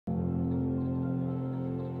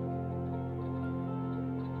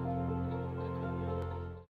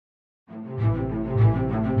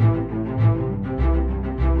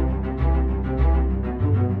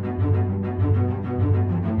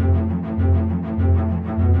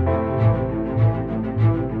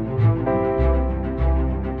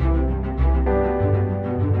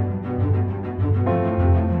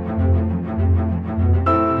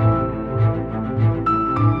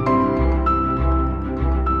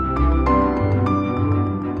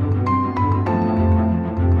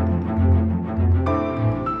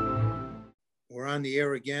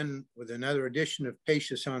here again with another edition of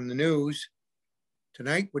Pachios on the News.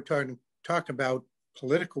 Tonight, we're talk about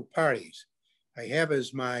political parties. I have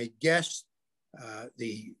as my guest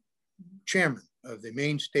the chairman of the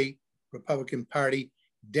Maine State Republican Party,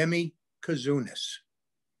 Demi Kouzounas.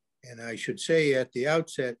 And I should say at the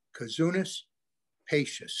outset, Kouzounas,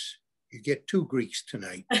 Pachios. You get two Greeks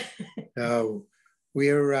tonight. So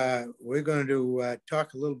we're going to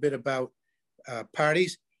talk a little bit about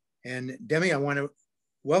parties. And Demi, I want to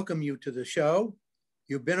welcome you to the show.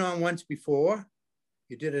 You've been on once before.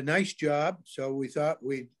 You did a nice job, so we thought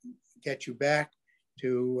we'd get you back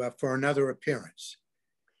to for another appearance.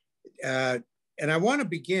 And I want to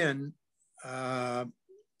begin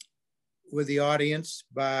with the audience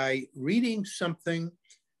by reading something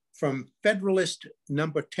from Federalist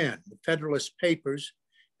number 10, the Federalist Papers.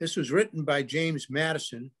 This was written by James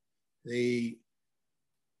Madison, the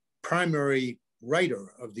primary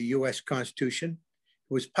writer of the US Constitution.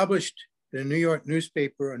 It was published in a New York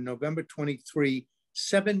newspaper on November 23,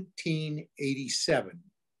 1787.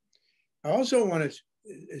 I also want to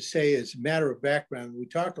say, as a matter of background, we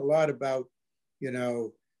talk a lot about,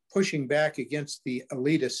 pushing back against the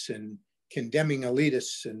elitists and condemning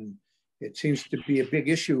elitists, and it seems to be a big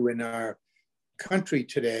issue in our country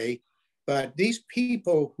today. But these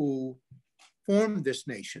people who formed this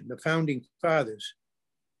nation, the founding fathers,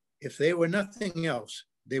 if they were nothing else,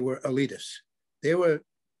 they were elitists. They were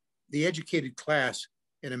the educated class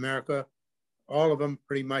in America, all of them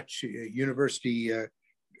pretty much university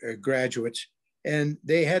graduates. And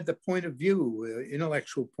they had the point of view,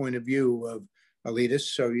 intellectual point of view of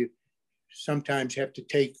elitists. So you sometimes have to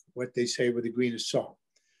take what they say with a grain of salt.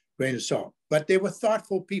 But they were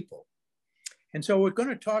thoughtful people. And so we're going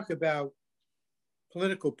to talk about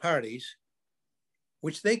political parties,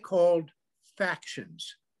 which they called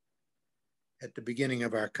factions at the beginning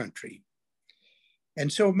of our country. And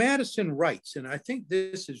so Madison writes, and I think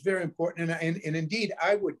this is very important, and indeed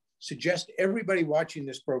I would suggest everybody watching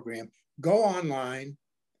this program go online,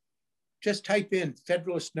 just type in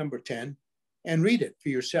Federalist number 10 and read it for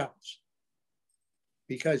yourselves,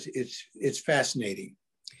 because it's fascinating.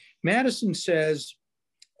 Madison says,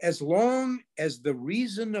 as long as the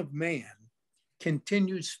reason of man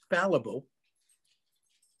continues fallible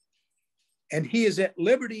and he is at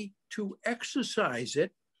liberty to exercise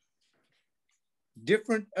it,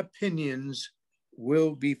 different opinions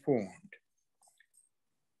will be formed.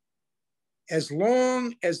 As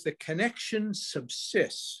long as the connection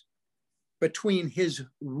subsists between his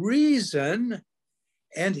reason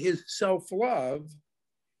and his self-love,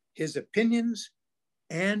 his opinions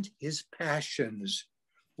and his passions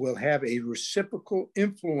will have a reciprocal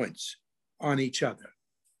influence on each other.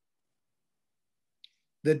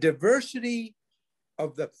 The diversity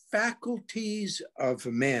of the faculties of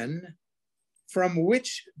men from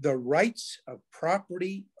which the rights of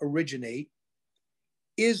property originate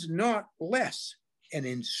is not less an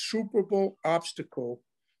insuperable obstacle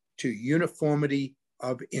to uniformity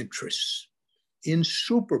of interests.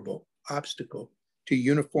 Insuperable obstacle to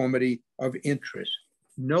uniformity of interest.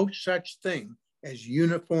 No such thing as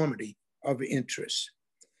uniformity of interest.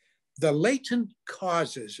 The latent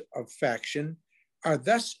causes of faction are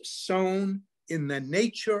thus sown in the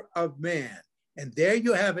nature of man. And there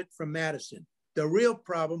you have it from Madison. The real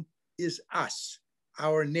problem is us,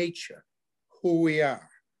 our nature, who we are.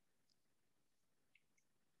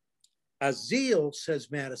 A zeal, says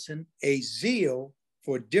Madison, a zeal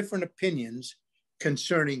for different opinions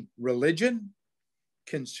concerning religion,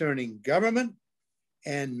 concerning government,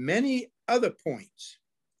 and many other points.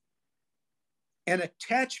 An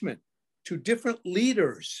attachment to different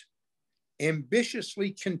leaders,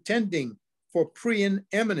 ambitiously contending for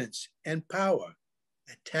preeminence and power.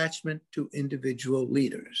 Attachment to individual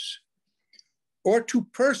leaders, or to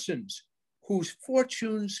persons whose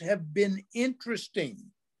fortunes have been interesting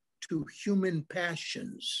to human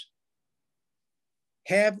passions,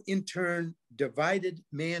 have in turn divided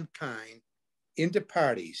mankind into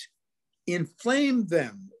parties, inflamed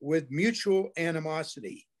them with mutual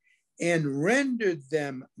animosity, and rendered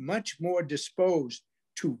them much more disposed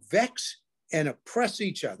to vex and oppress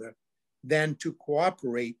each other than to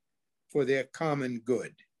cooperate for their common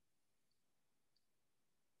good.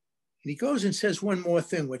 And he goes and says one more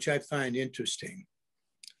thing, which I find interesting.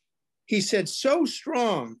 He said, so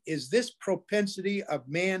strong is this propensity of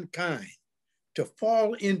mankind to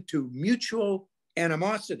fall into mutual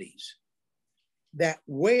animosities that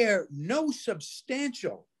where no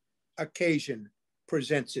substantial occasion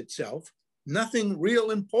presents itself, nothing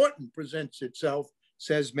real important presents itself,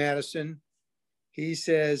 says Madison. He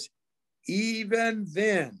says, even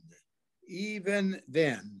then,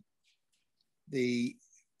 the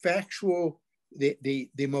factual, the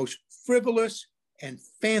most frivolous and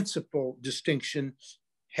fanciful distinctions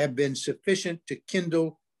have been sufficient to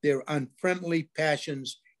kindle their unfriendly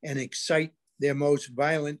passions and excite their most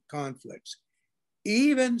violent conflicts.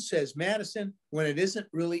 Even, says Madison, when it isn't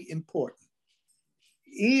really important.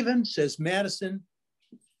 Even, says Madison,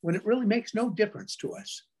 when it really makes no difference to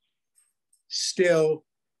us. Still,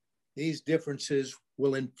 these differences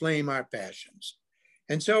will inflame our passions.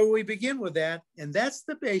 And so we begin with that, and that's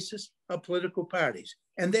the basis of political parties.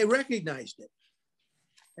 And they recognized it.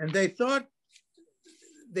 And they thought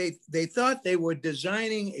they were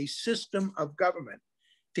designing a system of government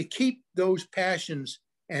to keep those passions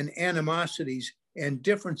and animosities and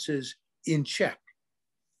differences in check.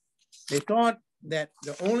 They thought that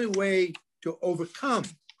the only way to overcome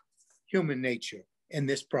human nature in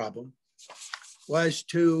this problem was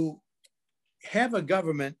to have a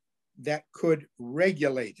government that could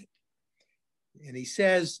regulate it. And he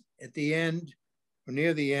says at the end, or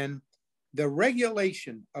near the end, the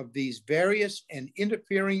regulation of these various and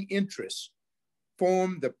interfering interests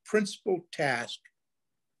form the principal task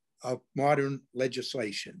of modern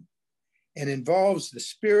legislation and involves the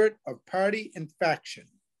spirit of party and faction.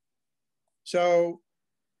 So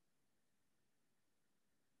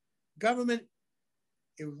government,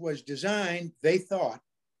 it was designed, they thought,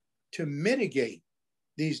 to mitigate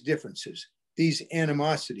these differences, these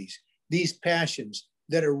animosities, these passions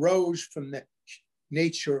that arose from the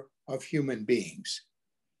nature of human beings.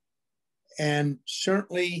 And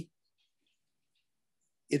certainly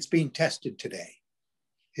it's being tested today.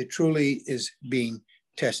 It truly is being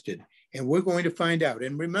tested. And we're going to find out.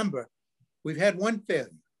 And remember, we've had one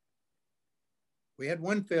failure. We had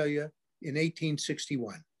one failure in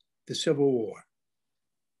 1861, the Civil War,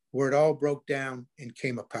 where it all broke down and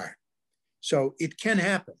came apart. So it can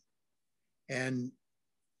happen. And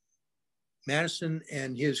Madison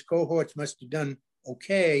and his cohorts must have done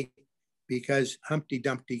okay, because Humpty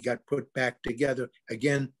Dumpty got put back together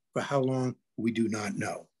again. For how long, we do not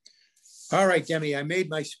know. All right, Demi, I made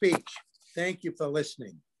my speech. Thank you for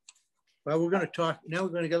listening. Well, we're going to talk, now we're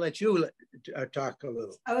going to let you talk a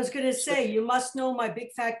little. I was going to say, you must know my big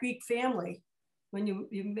fat Greek family when you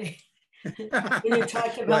made, when you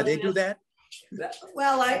talked about Why, they do that?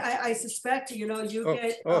 Well, I suspect, you know, you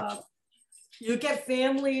get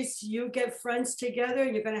families, you get friends together,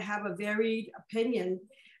 and you're going to have a varied opinion.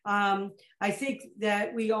 I think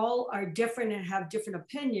that we all are different and have different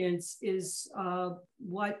opinions is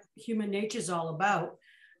what human nature is all about.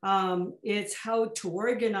 It's how to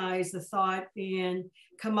organize the thought and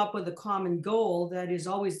come up with a common goal that is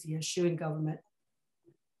always the issue in government.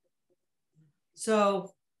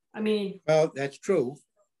 So, I mean. Well, that's true.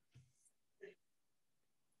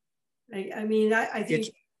 I mean, I think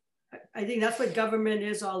that's what government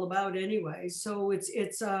is all about anyway. So it's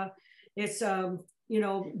you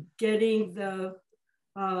know, getting the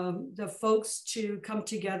folks to come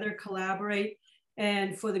together, collaborate,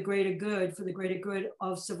 and for the greater good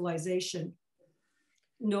of civilization.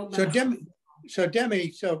 No matter. So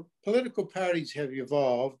political parties have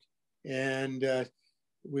evolved, and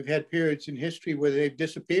we've had periods in history where they've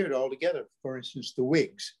disappeared altogether. For instance, the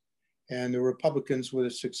Whigs, and the Republicans were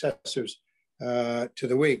the successors to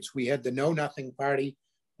the Whigs. We had the Know Nothing Party,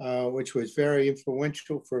 which was very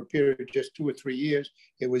influential for a period of just 2 or 3 years.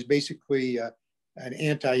 It was basically an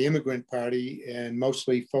anti-immigrant party and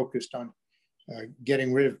mostly focused on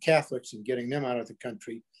getting rid of Catholics and getting them out of the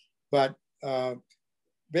country. But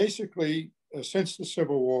basically, since the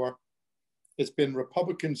Civil War, it's been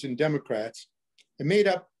Republicans and Democrats. They're made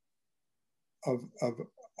up of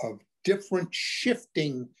different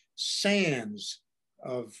shifting sands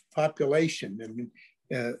of population. I mean,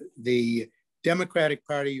 the Democratic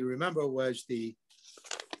Party, you remember, was the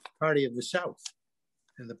party of the South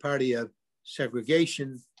and the party of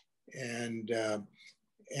segregation, and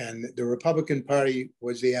the Republican Party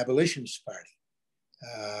was the abolitionist party,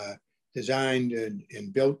 designed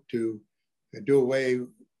and built to do away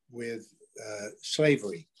with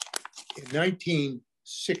slavery. In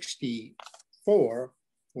 1964,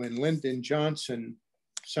 when Lyndon Johnson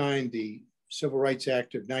signed the Civil Rights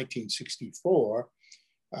Act of 1964,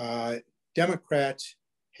 Democrats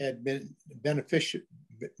had been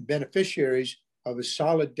beneficiaries of a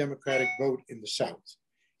solid Democratic vote in the South.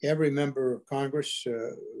 Every member of Congress,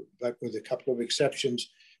 but with a couple of exceptions,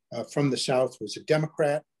 from the South was a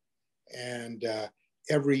Democrat. And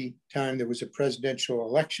every time there was a presidential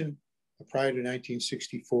election prior to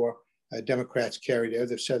 1964, Democrats carried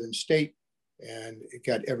every southern state and it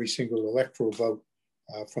got every single electoral vote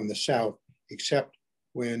from the South, except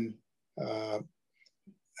when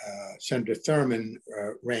Senator Thurman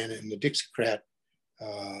ran in the Dixiecrat,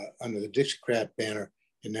 under the Dixiecrat banner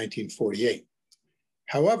in 1948.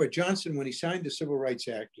 However, Johnson, when he signed the Civil Rights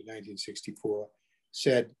Act in 1964,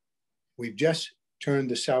 said, we've just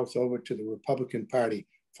turned the South over to the Republican Party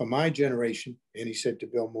for my generation, and he said to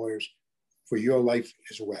Bill Moyers, for your life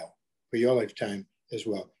as well, for your lifetime as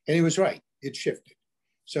well. And he was right, it shifted.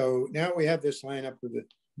 So now we have this lineup of the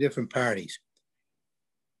different parties.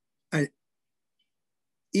 By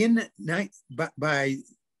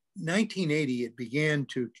 1980, it began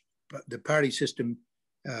to, the party system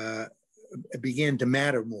began to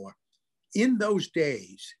matter more. In those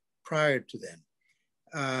days, prior to then,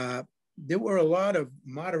 there were a lot of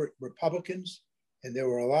moderate Republicans and there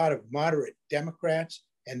were a lot of moderate Democrats,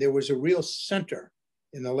 and there was a real center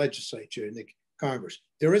in the legislature, in the Congress.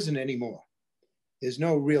 There isn't anymore. There's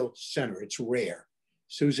no real center, it's rare.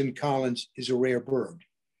 Susan Collins is a rare bird.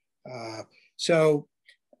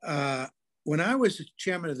 When I was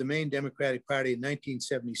chairman of the Maine Democratic Party in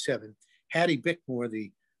 1977, Hattie Bickmore,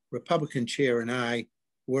 the Republican chair, and I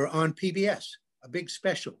were on PBS, a big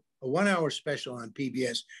special, a 1-hour special on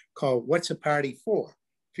PBS called What's a Party For?,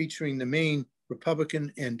 featuring the Maine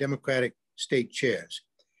Republican and Democratic state chairs.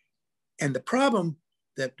 And the problem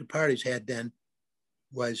that the parties had then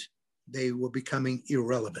was they were becoming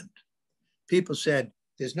irrelevant. People said,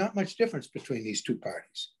 there's not much difference between these two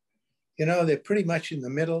parties. You know, they're pretty much in the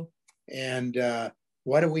middle, and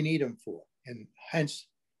what do we need them for? And hence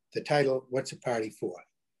the title, What's a Party For?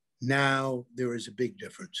 Now there is a big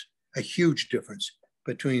difference, a huge difference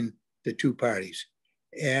between the two parties.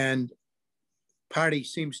 And party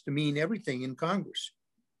seems to mean everything in Congress,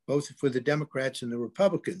 both for the Democrats and the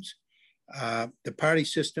Republicans. The party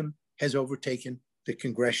system has overtaken the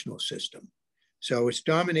congressional system. So it's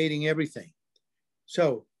dominating everything.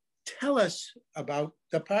 So tell us about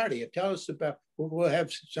the party. Tell us about, we'll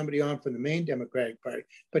have somebody on from the Maine Democratic Party,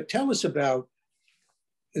 but tell us about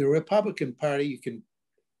the Republican Party.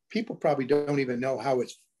 People probably don't even know how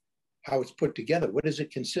it's put together. What does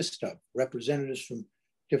it consist of? Representatives from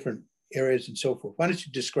different areas and so forth. Why don't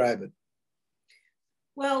you describe it?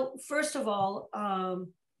 Well, first of all,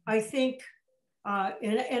 I think,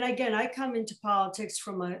 and again, I come into politics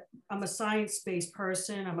from I'm a science-based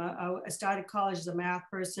person. I started college as a math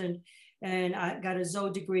person, and I got a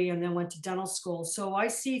Zoe degree and then went to dental school. So I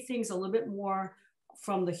see things a little bit more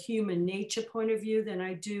from the human nature point of view than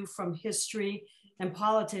I do from history and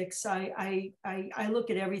politics. I look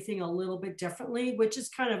at everything a little bit differently, which is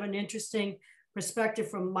kind of an interesting perspective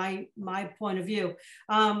from my point of view.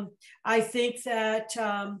 I think that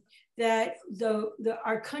our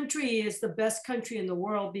country is the best country in the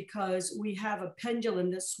world because we have a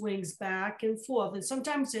pendulum that swings back and forth, and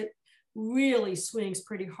sometimes it really swings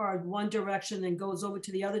pretty hard one direction, then goes over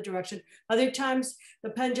to the other direction. Other times the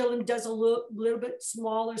pendulum does a little bit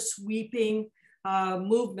smaller sweeping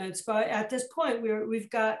movements. But at this point, we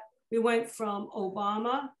went from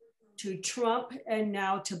Obama to Trump and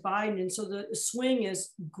now to Biden. And so the swing is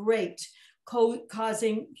great,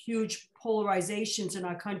 causing huge polarizations in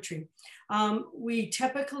our country. We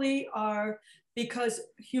typically are, because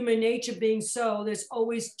human nature being so, there's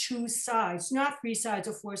always two sides, not 3 sides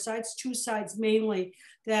or 4 sides, 2 sides mainly,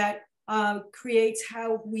 that creates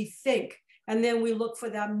how we think. And then we look for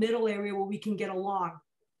that middle area where we can get along.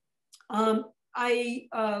 I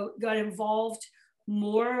got involved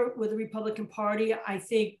more with the Republican Party. I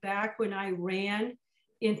think back when I ran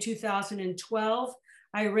in 2012,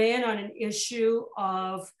 I ran on an issue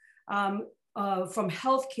of from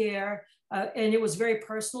healthcare, and it was very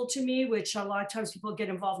personal to me, which a lot of times people get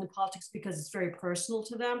involved in politics because it's very personal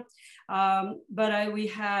to them. But we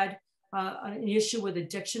had an issue with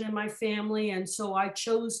addiction in my family, and so I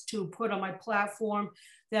chose to put on my platform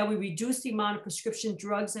that we reduce the amount of prescription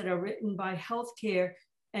drugs that are written by healthcare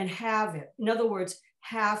and have it. In other words,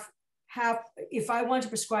 if I want to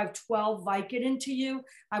prescribe 12 Vicodin to you,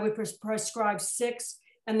 I would prescribe 6,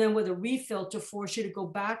 and then with a refill to force you to go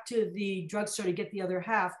back to the drugstore to get the other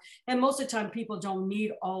half. And most of the time people don't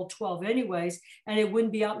need all 12 anyways, and it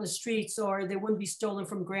wouldn't be out in the streets or they wouldn't be stolen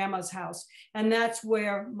from grandma's house. And that's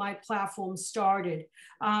where my platform started.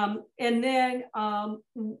 And then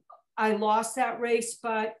I lost that race,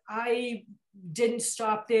 but I didn't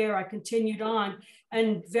stop there. I continued on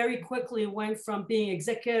and very quickly went from being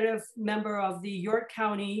executive member of the York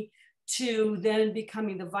County to then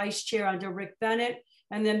becoming the vice chair under Rick Bennett,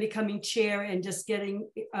 and then becoming chair and just getting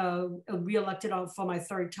reelected for my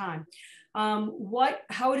 3rd time.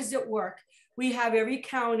 How does it work? We have, every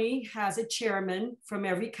county has a chairman from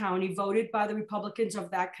every county voted by the Republicans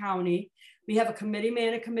of that county. We have a committee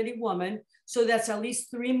man, a committee woman. So that's at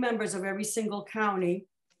least 3 members of every single county.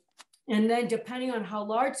 And then depending on how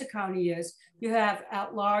large the county is, you have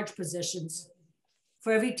at-large positions.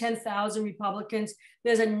 For every 10,000 Republicans,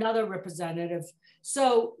 there's another representative.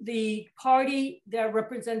 So the party that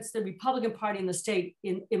represents the Republican Party in the state,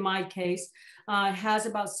 in my case, has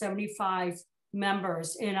about 75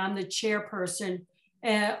 members, and I'm the chairperson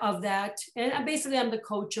of that. And basically, I'm the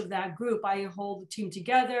coach of that group. I hold the team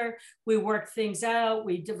together. We work things out.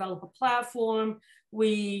 We develop a platform.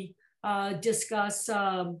 We discuss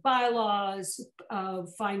bylaws,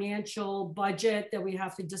 financial budget that we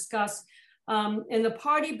have to discuss. And the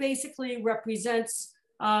party basically represents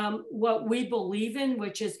what we believe in,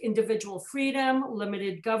 which is individual freedom,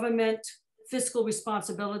 limited government, fiscal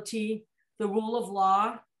responsibility, the rule of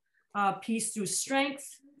law, peace through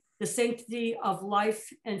strength, the sanctity of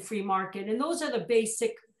life, and free market. And those are the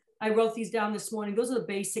basic, I wrote these down this morning, those are the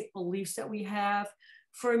basic beliefs that we have.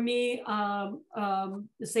 For me,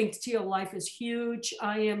 the sanctity of life is huge.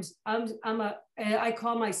 I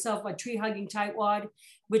call myself a tree-hugging tightwad,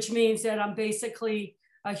 which means that I'm basically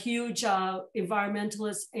a huge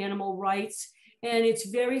environmentalist, animal rights. And it's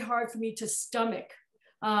very hard for me to stomach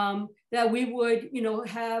that we would,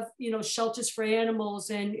 have, shelters for animals.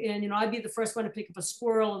 And, I'd be the first one to pick up a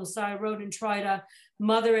squirrel on the side of the road and try to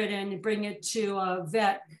mother it and bring it to a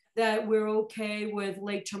vet, that we're okay with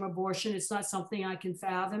late-term abortion. It's not something I can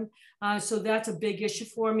fathom. So that's a big issue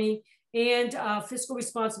for me. And fiscal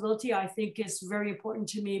responsibility, I think, is very important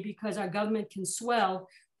to me, because our government can swell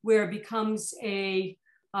where it becomes an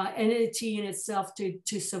entity in itself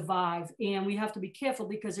to survive. And we have to be careful,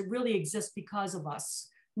 because it really exists because of us,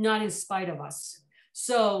 not in spite of us.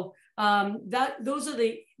 So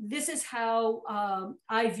this is how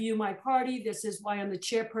I view my party. This is why I'm the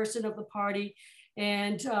chairperson of the party.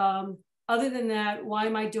 And other than that, why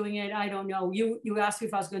am I doing it? I don't know. You asked me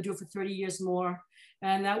if I was going to do it for 30 years more,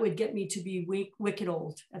 and that would get me to be wicked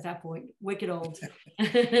old at that point. Wicked old.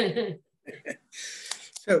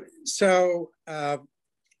 So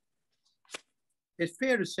it's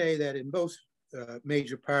fair to say that in both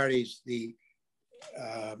major parties,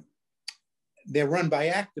 they're run by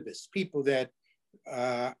activists, people that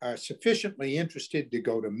are sufficiently interested to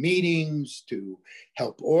go to meetings, to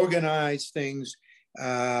help organize things.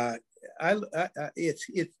 We're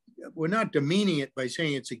not demeaning it by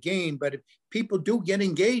saying it's a game, but people do get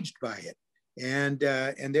engaged by it, and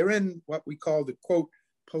they're in what we call the quote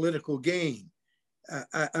political game.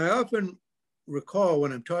 I often recall,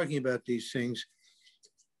 when I'm talking about these things,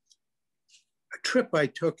 a trip I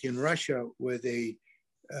took in Russia with a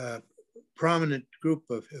prominent group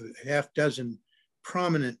of half dozen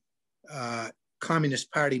prominent Communist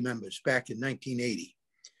Party members back in 1980.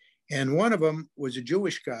 And one of them was a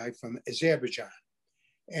Jewish guy from Azerbaijan.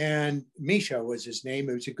 And Misha was his name.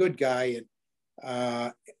 He was a good guy,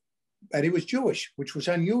 but he was Jewish, which was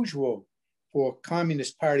unusual for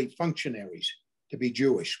Communist Party functionaries to be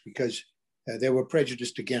Jewish, because they were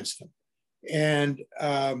prejudiced against them. And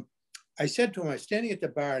I said to him, I was standing at the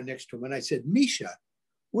bar next to him, and I said, Misha,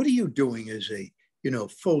 what are you doing as a,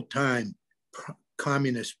 full-time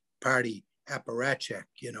Communist Party apparatchik,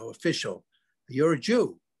 official? You're a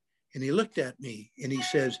Jew. And he looked at me and he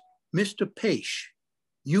says, Mr. Pache,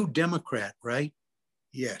 you Democrat, right?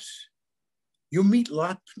 Yes. You meet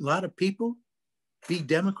a lot of people? Be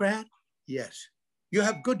Democrat? Yes. You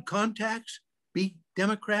have good contacts? Be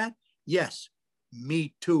Democrat? Yes.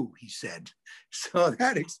 Me too, he said. So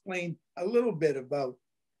that explained a little bit about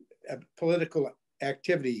political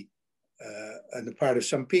activity on the part of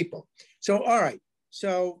some people. So, all right.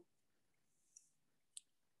 So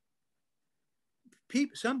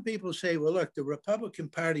some people say, well, look, the Republican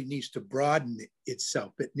Party needs to broaden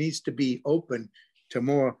itself. It needs to be open to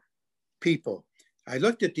more people. I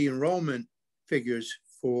looked at the enrollment figures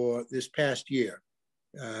for this past year,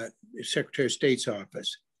 the Secretary of State's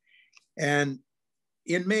office. And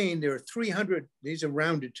in Maine, there are 300, these are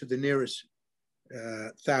rounded to the nearest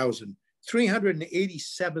 1,000,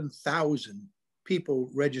 387,000 people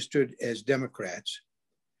registered as Democrats,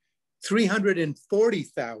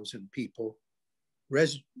 340,000 people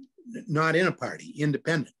not in a party,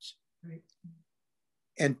 independents, right.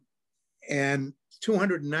 and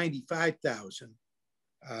 295,000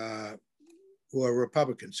 who are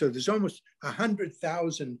Republicans. So there's almost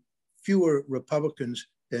 100,000 fewer Republicans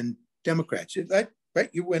than Democrats. Right,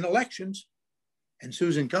 you win elections, and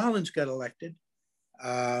Susan Collins got elected.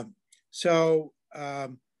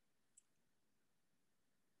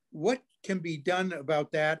 What can be done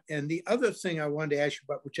about that? And the other thing I wanted to ask you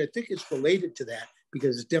about, which I think is related to that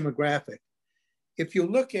because it's demographic. If you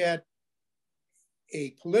look at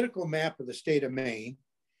a political map of the state of Maine,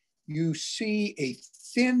 you see a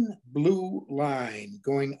thin blue line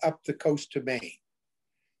going up the coast to Maine,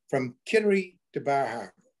 from Kittery to Bar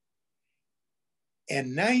Harbor.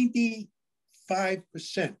 And 95%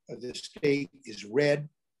 of the state is red,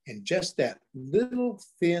 and just that little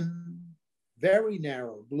thin, very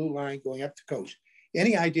narrow blue line going up the coast.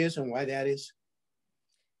 Any ideas on why that is?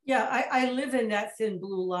 Yeah, I live in that thin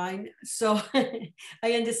blue line, so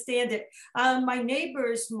I understand it. My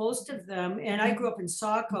neighbors, most of them, and I grew up in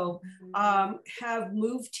Saco, have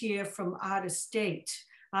moved here from out of state.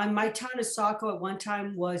 My town of Saco at one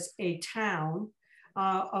time was a town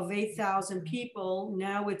of 8,000 people.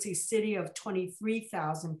 Now it's a city of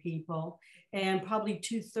 23,000 people. And probably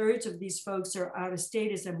 2/3 of these folks are out of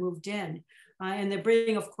state as they moved in. And they're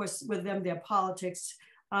bringing, of course, with them their politics.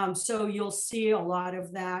 So you'll see a lot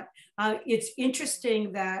of that. It's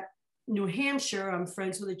interesting that New Hampshire, I'm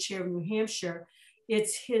friends with the chair of New Hampshire,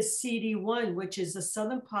 it's his CD1, which is the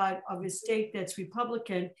southern part of his state that's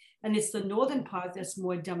Republican, and it's the northern part that's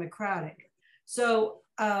more Democratic. So,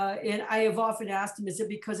 and I have often asked him, is it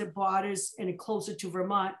because it borders and it's closer to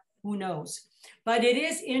Vermont? Who knows? But it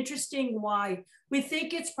is interesting why we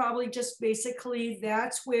think it's probably just basically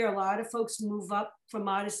that's where a lot of folks move up from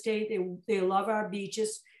out of state. They love our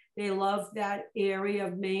beaches. They love that area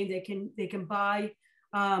of Maine. They can buy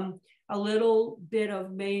a little bit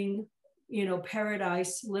of Maine, you know,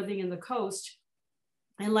 paradise living in the coast.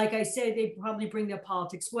 And like I said, they probably bring their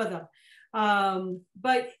politics with them.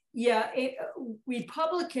 But yeah,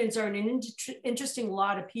 Republicans are an interesting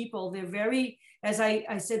lot of people. They're very, as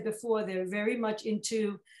I said before, they're very much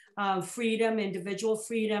into freedom, individual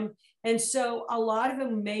freedom. And so a lot of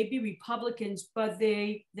them may be Republicans, but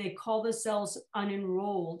they call themselves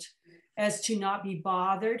unenrolled, as to not be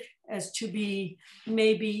bothered, as to be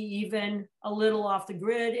maybe even a little off the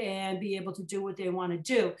grid and be able to do what they want to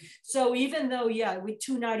do. So even though, yeah, with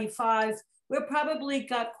 295, we're probably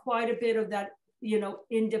got quite a bit of that, you know,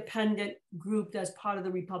 independent group that's part of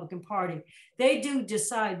the Republican Party. They do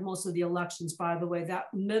decide most of the elections, by the way.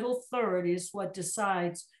 That middle third is what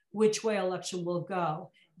decides which way election will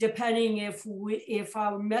go, depending if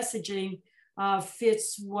our messaging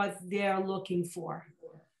fits what they're looking for.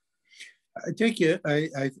 I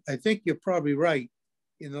think you're probably right.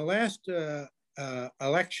 In the last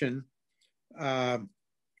election,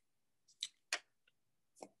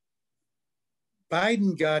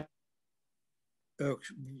 Biden got,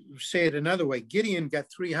 say it another way, Gideon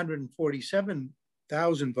got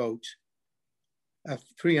 347,000 votes,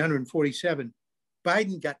 347.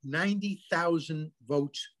 Biden got 90,000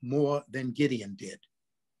 votes more than Gideon did.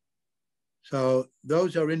 So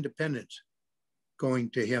those are independents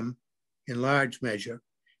going to him in large measure,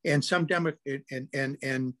 and some Democrats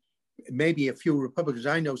and maybe a few Republicans.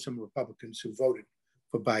 I know some Republicans who voted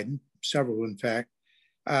for Biden, several in fact.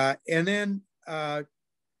 And then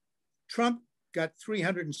Trump got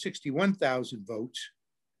 361,000 votes,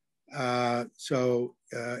 so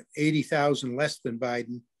 80,000 less than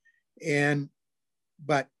Biden.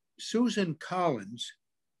 But Susan Collins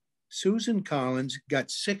got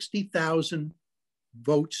 60,000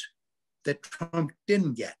 votes that Trump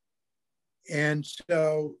didn't get. And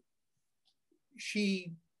so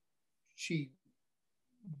she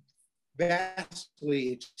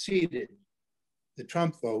vastly exceeded the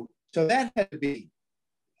Trump vote. So that had to be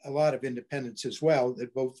a lot of independents as well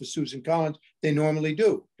that vote for Susan Collins. They normally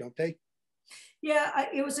do, don't they? Yeah,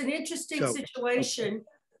 it was an interesting situation. Okay.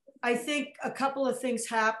 I think a couple of things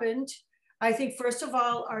happened. I think first of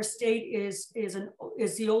all, our state is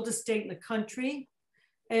the oldest state in the country.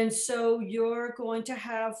 And so you're going to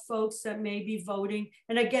have folks that may be voting.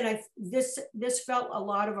 And again, this felt a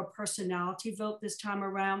lot of a personality vote this time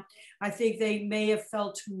around. I think they may have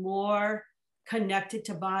felt more connected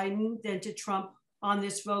to Biden than to Trump on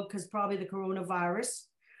this vote because probably the coronavirus.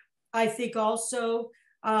 I think also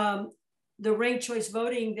the ranked choice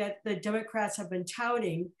voting that the Democrats have been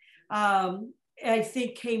touting, I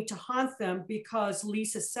think came to haunt them because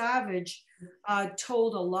Lisa Savage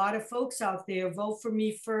told a lot of folks out there, vote for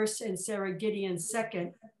me first and Sarah Gideon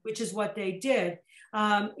second, which is what they did.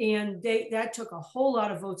 And that took a whole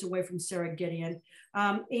lot of votes away from Sarah Gideon.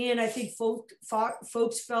 And I think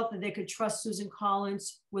folks felt that they could trust Susan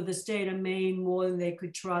Collins with the state of Maine more than they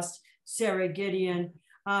could trust Sarah Gideon.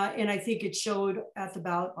 And I think it showed at the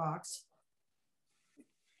ballot box.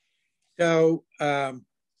 So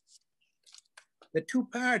the two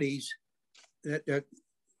parties that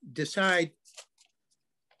decide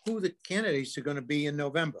who the candidates are going to be in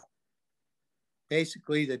November.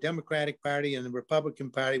 Basically, the Democratic Party and the Republican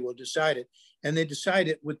Party will decide it, and they decide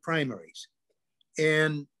it with primaries.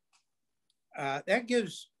 And that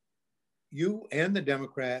gives you and the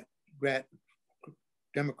Democrat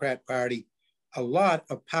Democrat Party a lot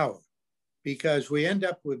of power, because we end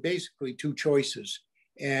up with basically two choices,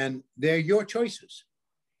 and they're your choices.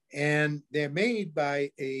 And they're made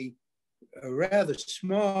by a rather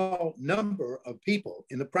small number of people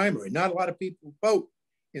in the primary. Not a lot of people vote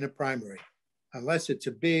in a primary, unless it's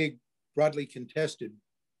a big, broadly contested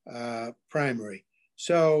primary.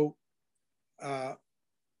 So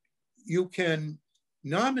you can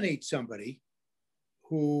nominate somebody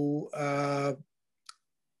who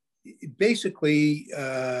basically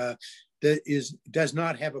does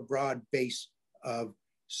not have a broad base of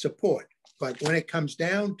support. But when it comes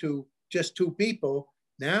down to just two people,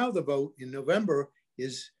 now the vote in November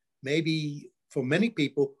is maybe, for many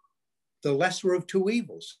people, the lesser of two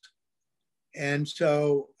evils. And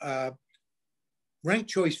so ranked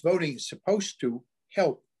choice voting is supposed to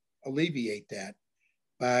help alleviate that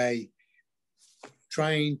by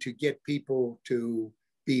trying to get people to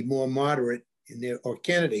be more moderate in their, or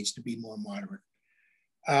candidates to be more moderate.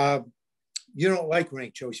 You don't like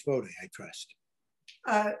ranked choice voting, I trust.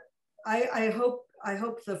 I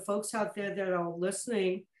hope the folks out there that are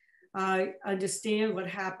listening understand what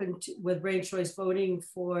happened with ranked choice voting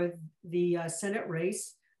for the Senate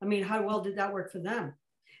race. I mean, how well did that work for them?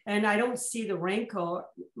 And I don't see the rancor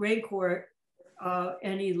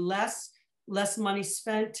any less money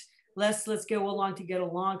spent, let's go along to get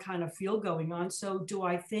along kind of feel going on. So do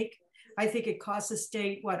I think it costs the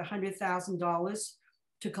state, what, $100,000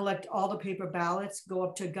 to collect all the paper ballots, go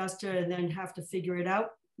up to Augusta and then have to figure it out?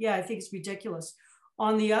 Yeah, I think it's ridiculous.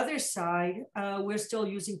 On the other side, we're still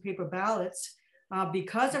using paper ballots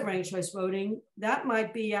because of ranked choice voting. That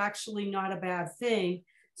might be actually not a bad thing.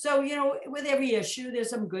 So, you know, with every issue, there's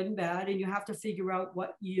some good and bad, and you have to figure out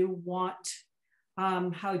what you want,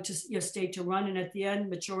 your state to run. And at the end,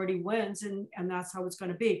 majority wins, and that's how it's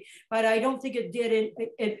going to be. But I don't think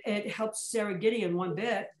it helps Sarah Gideon one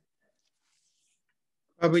bit.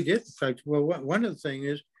 Probably did. In fact, well, one of the things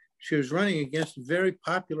is she was running against a very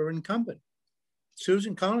popular incumbent.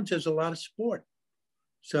 Susan Collins has a lot of support.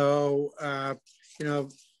 So, you know,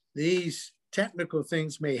 these technical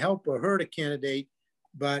things may help or hurt a candidate,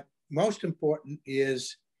 but most important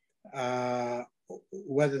is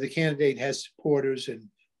whether the candidate has supporters and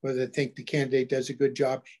whether they think the candidate does a good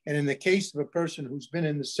job. And in the case of a person who's been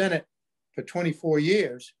in the Senate for 24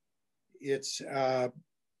 years, it's,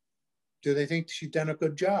 do they think she's done a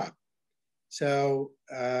good job? So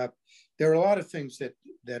there are a lot of things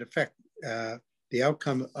that affect the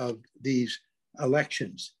outcome of these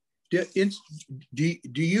elections. Do you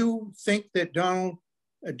think that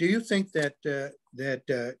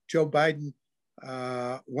that Joe Biden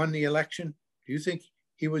won the election? Do you think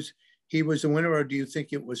he was the winner, or do you think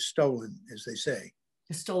it was stolen, as they say?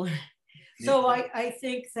 Stolen. So I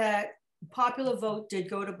think that popular vote did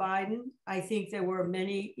go to Biden. I think there were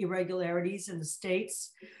many irregularities in the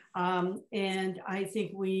states. And I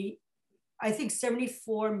think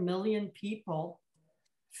 74 million people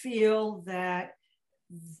feel that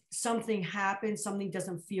something happened, something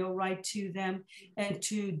doesn't feel right to them, and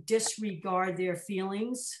to disregard their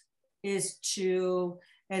feelings is to,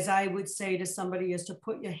 as I would say to somebody, is to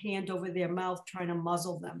put your hand over their mouth trying to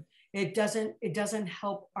muzzle them. It doesn't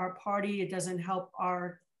help our party. It doesn't help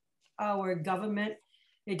our government.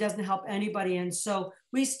 It doesn't help anybody. And so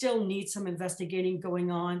we still need some investigating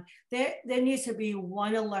going on. There needs to be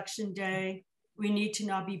one election day. We need to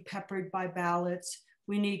not be peppered by ballots.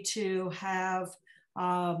 We need to have,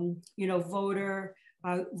 voter,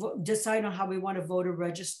 decide on how we want to voter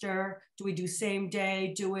register. Do we do same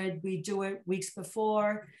day? We do it weeks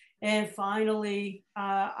before? And finally,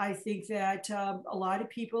 I think that a lot of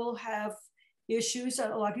people have issues. A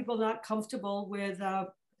lot of people are not comfortable with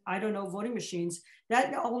voting machines.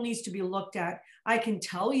 That all needs to be looked at. I can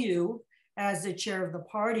tell you, as the chair of the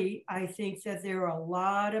party, I think that there are a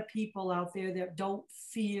lot of people out there that don't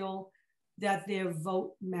feel that their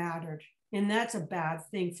vote mattered. And that's a bad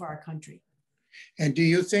thing for our country. And do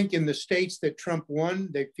you think in the states that Trump won,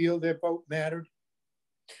 they feel their vote mattered?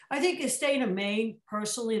 I think the state of Maine,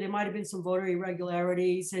 personally, there might have been some voter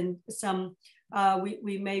irregularities, and some,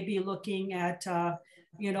 we may be looking at,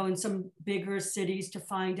 in some bigger cities to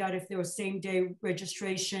find out if there was same day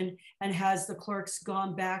registration, and has the clerks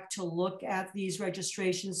gone back to look at these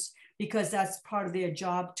registrations, because that's part of their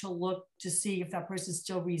job, to look to see if that person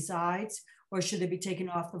still resides or should they be taken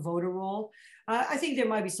off the voter roll. I think there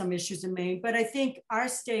might be some issues in Maine, but I think our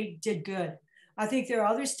state did good. I think there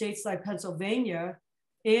are other states like Pennsylvania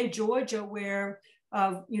and Georgia where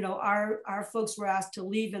our folks were asked to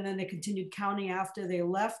leave and then they continued counting after they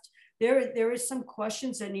left. There is some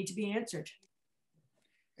questions that need to be answered.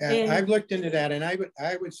 I've looked into that, and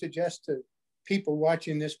I would suggest to people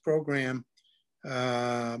watching this program,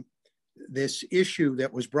 this issue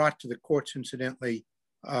that was brought to the courts, incidentally,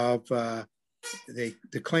 of the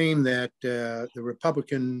claim that the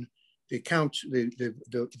Republican,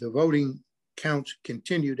 the voting counts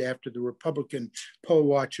continued after the Republican poll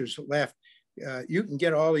watchers left. You can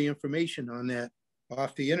get all the information on that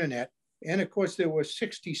off the internet. And of course, there were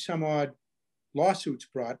 60 some odd lawsuits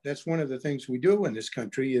brought. That's one of the things we do in this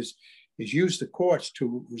country is use the courts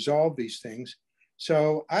to resolve these things.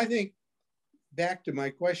 So I think, back to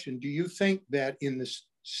my question, do you think that in the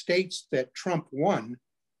states that Trump won,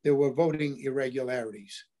 there were voting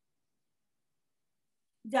irregularities?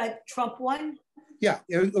 That Trump won? Yeah,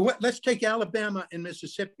 let's take Alabama and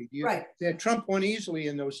Mississippi. Right. That Trump won easily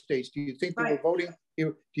in those states. Do you think they were voting?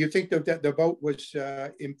 Do you think that the vote was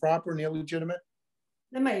improper and illegitimate?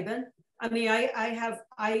 There may have been. I mean, I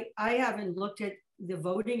haven't looked at the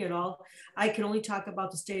voting at all. I can only talk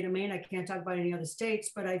about the state of Maine. I can't talk about any other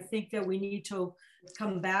states, but I think that we need to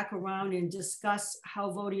come back around and discuss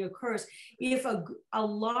how voting occurs. If a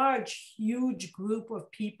large, huge group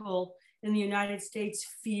of people in the United States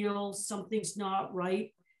feel something's not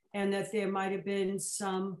right and that there might have been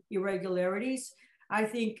some irregularities, I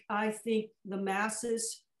think the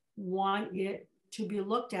masses want it to be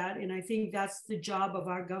looked at. And I think that's the job of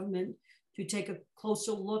our government, to take a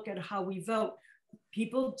closer look at how we vote.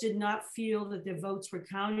 People did not feel that their votes were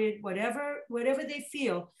counted, whatever they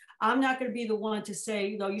feel. I'm not going to be the one to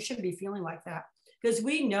say, no, you shouldn't be feeling like that, because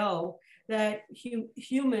we know that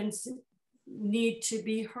humans need to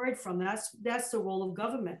be heard from. That's the role of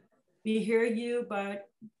government. We hear you, but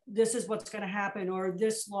this is what's going to happen, or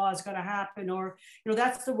this law is going to happen, or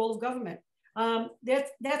that's the role of government. We're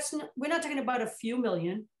not talking about a few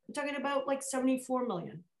million. We're talking about like 74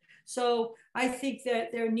 million. So I think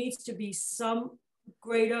that there needs to be some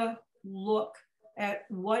greater look at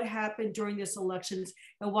what happened during this elections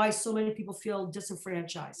and why so many people feel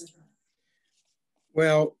disenfranchised.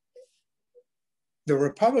 Well, the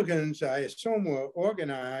Republicans, I assume, were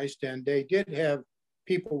organized, and they did have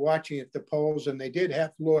people watching at the polls, and they did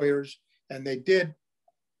have lawyers, and they did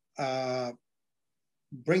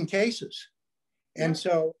bring cases. And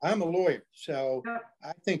so I'm a lawyer, so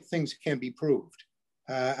I think things can be proved.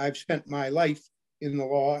 I've spent my life in the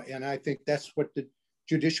law, and I think that's what the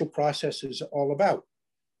judicial process is all about.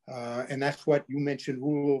 And that's what you mentioned,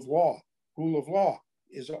 rule of law. Rule of law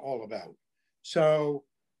is all about. So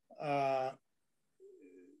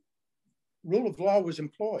rule of law was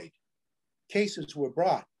employed. Cases were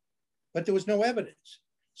brought, but there was no evidence.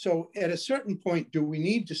 So at a certain point, do we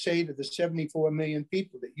need to say to the 74 million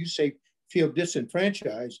people that you say feel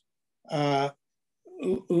disenfranchised,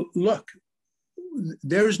 look,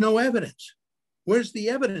 there's no evidence. Where's the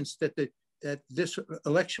evidence that this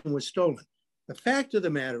election was stolen? The fact of the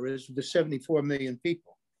matter is, the 74 million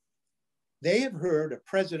people, they have heard a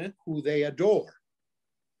president who they adore.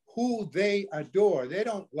 They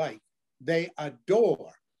don't like, they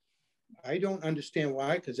adore. I don't understand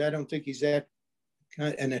why, because I don't think he's that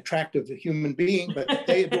an attractive human being, but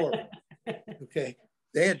they adore him. Okay,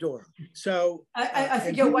 they adore him. So I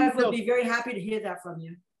think your wife would be very happy to hear that from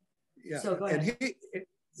you. Yeah. So go ahead.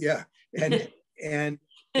 And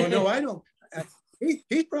well, no, I don't.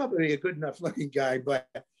 He's probably a good enough looking guy, but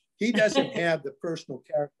he doesn't have the personal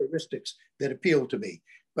characteristics that appeal to me.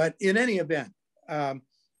 But in any event,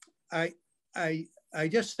 I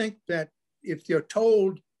just think that if you're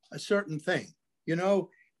told a certain thing,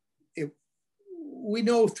 we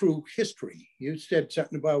know through history. You said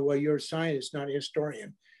something about, well, you're a scientist, not a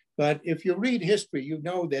historian. But if you read history, you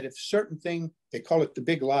know that if certain thing, they call it the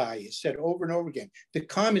big lie, is said over and over again. The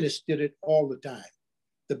communists did it all the time,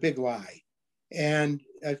 the big lie. And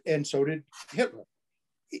so did Hitler.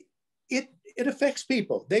 It affects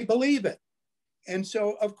people. They believe it. And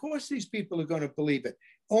so, of course, these people are going to believe it.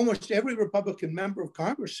 Almost every Republican member of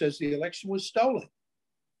Congress says the election was stolen.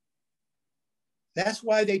 That's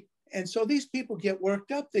why and so these people get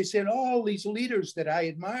worked up. They said, all these leaders that I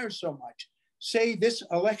admire so much say this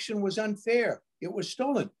election was unfair. It was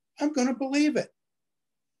stolen. I'm going to believe it.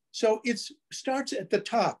 So it starts at the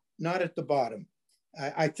top, not at the bottom,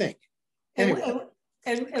 I think. Anyway.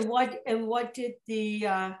 And what did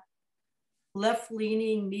the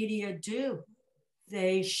left-leaning media do?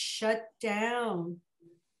 They shut down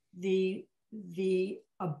the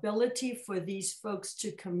ability for these folks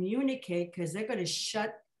to communicate, because they're going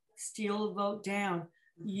to steal the vote down.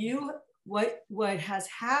 What has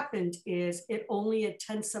happened is it only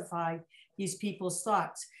intensified these people's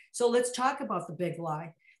thoughts. So let's talk about the big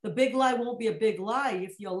lie. The big lie won't be a big lie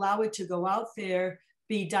if you allow it to go out there,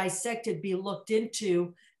 be dissected, be looked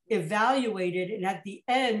into, evaluate it, and at the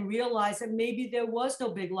end realize that maybe there was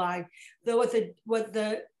no big lie. Though what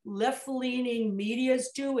the left-leaning media is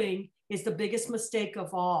doing is the biggest mistake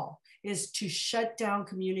of all, is to shut down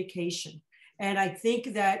communication. And I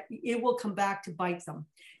think that it will come back to bite them.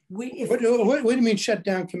 What do you mean shut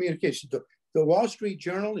down communication? The Wall Street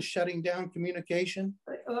Journal is shutting down communication?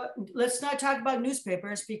 Let's not talk about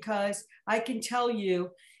newspapers, because I can tell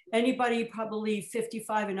you anybody probably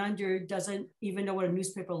 55 and under doesn't even know what a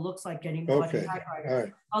newspaper looks like anymore. Okay. All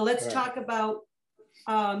right. Let's talk about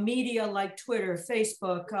media like Twitter,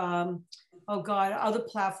 Facebook, oh God, other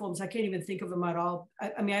platforms. I can't even think of them at all.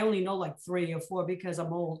 I mean, I only know like 3 or 4 because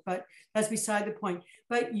I'm old, but that's beside the point.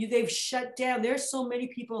 But they've shut down. There's so many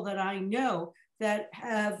people that I know that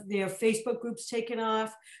have their Facebook groups taken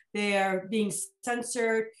off. They're being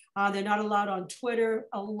censored. They're not allowed on Twitter.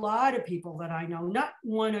 A lot of people that I know, not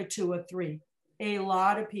 1 or 2 or 3, a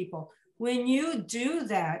lot of people. When you do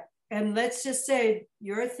that, and let's just say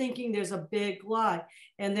you're thinking there's a big lie,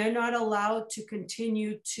 and they're not allowed to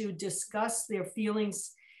continue to discuss their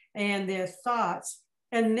feelings and their thoughts,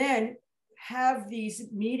 and then have these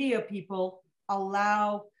media people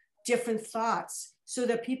allow different thoughts so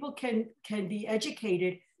that people can be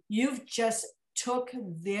educated, you've just took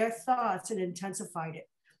their thoughts and intensified it.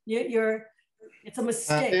 It's a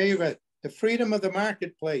mistake. There you go. The freedom of the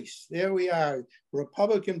marketplace. There we are.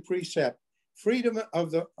 Republican precept. Freedom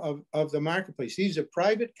of the marketplace. These are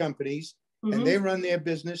private companies, and they run their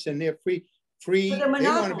business, and they're free. They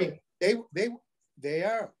want to be. They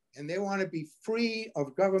are, and they want to be free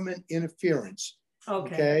of government interference.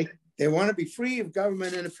 Okay. They want to be free of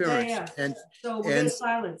government interference. Yeah. And so we're going to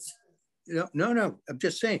silence. No. I'm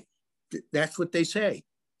just saying that's what they say.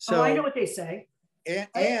 So I know what they say.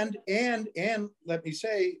 And let me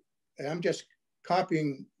say, I'm just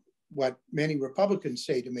copying what many Republicans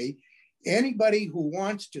say to me. Anybody who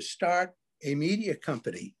wants to start a media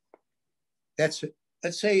company, let's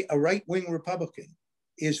say a right-wing Republican,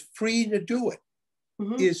 is free to do it,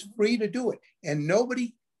 is free to do it. And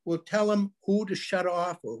nobody will tell them who to shut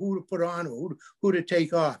off or who to put on or who to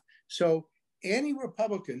take off. So any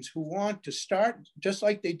Republicans who want to start, just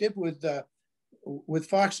like they did with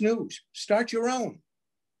Fox News, start your own.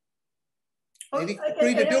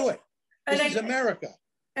 Free to do it. This is America.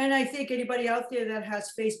 And I think anybody out there that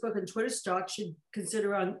has Facebook and Twitter stock should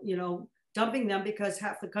consider dumping them, because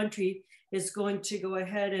half the country is going to go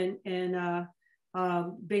ahead and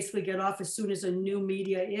basically get off as soon as a new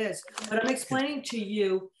media is. But I'm explaining to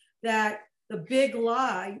you that the big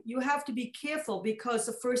lie, you have to be careful, because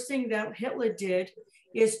the first thing that Hitler did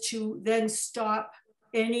is to then stop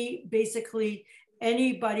anybody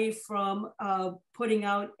from putting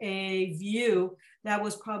out a view that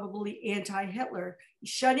was probably anti-Hitler.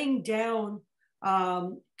 Shutting down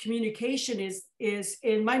communication is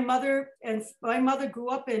in my mother grew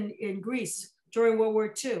up in Greece during World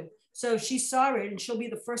War II. So she saw it, and she'll be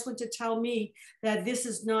the first one to tell me that this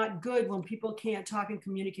is not good when people can't talk and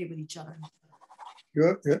communicate with each other.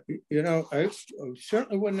 I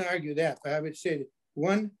certainly wouldn't argue that, but I would say that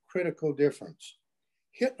one critical difference.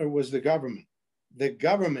 Hitler was the government. The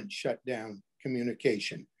government shut down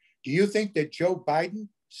communication. Do you think that Joe Biden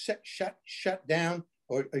shut down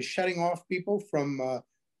or is shutting off people from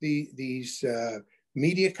these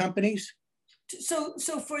media companies? So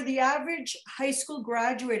for the average high school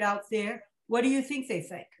graduate out there, what do you think they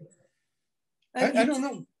think? I don't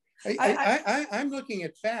know. I'm looking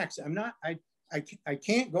at facts. I'm not. I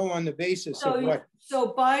can't go on the basis of what.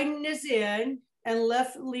 So Biden is in, and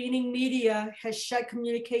left-leaning media has shut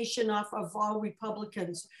communication off of all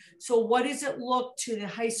Republicans. So what does it look to the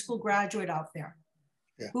high school graduate out there?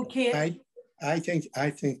 Yeah. Who can't? I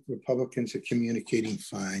think Republicans are communicating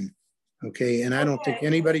fine. Okay, and I don't think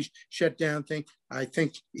anybody's shut down thing. I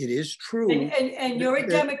think it is true. And you're a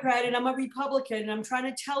Democrat, and I'm a Republican, and I'm trying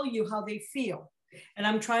to tell you how they feel. And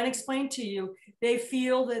I'm trying to explain to you, they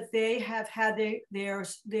feel that they have had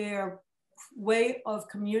their way of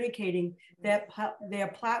communicating,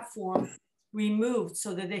 their platform removed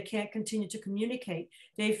so that they can't continue to communicate.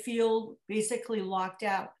 They feel basically locked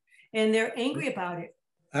out, and they're angry about it.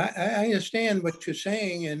 I understand what you're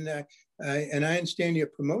saying, and I understand you're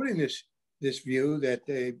promoting this view that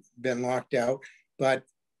they've been locked out, but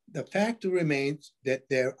the fact remains that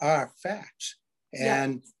there are facts,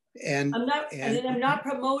 and I'm not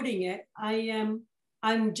promoting it.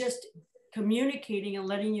 I'm just communicating and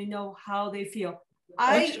letting you know how they feel.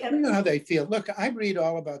 I know how they feel. Look, I read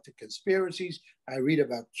all about the conspiracies. I read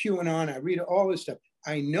about QAnon. I read all this stuff.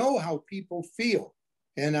 I know how people feel,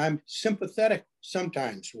 and I'm sympathetic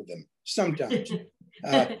sometimes with them. Sometimes,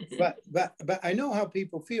 but I know how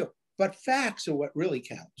people feel. But facts are what really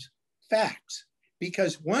counts. Facts.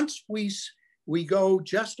 Because once we go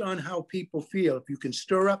just on how people feel, if you can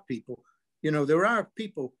stir up people, there are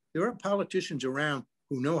politicians around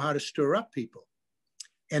who know how to stir up people.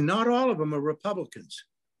 And not all of them are Republicans.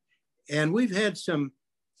 And we've had some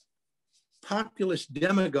populist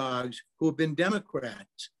demagogues who have been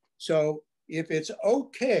Democrats. So if it's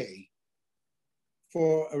okay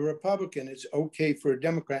for a Republican, it's okay for a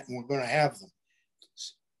Democrat, and we're going to have them.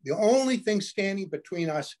 The only thing standing between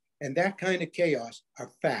us and that kind of chaos are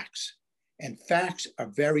facts. And facts are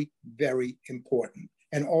very, very important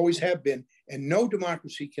and always have been. And no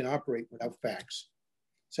democracy can operate without facts.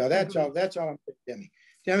 So that's all. That's all I'm saying,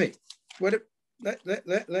 Demi. Let's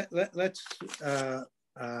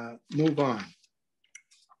move on.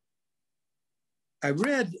 I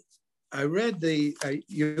read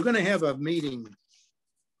you're going to have a meeting.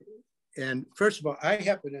 And first of all, I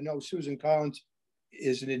happen to know Susan Collins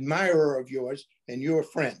is an admirer of yours and you're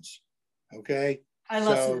friends. Okay. I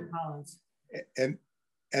love Susan Collins.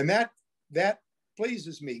 And that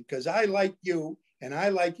pleases me because I like you, and I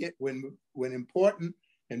like it when important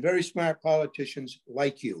and very smart politicians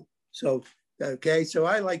like you. So, okay. So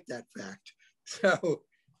I like that fact.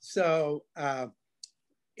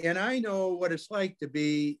 And I know what it's like to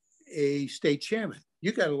be a state chairman.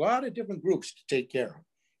 You got a lot of different groups to take care of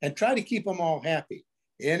and try to keep them all happy.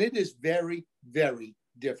 And it is very, very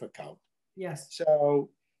difficult. Yes.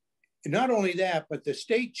 So not only that, but the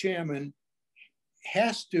state chairman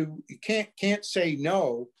can't say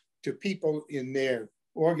no to people in their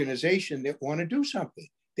organization that want to do something.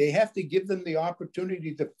 They have to give them the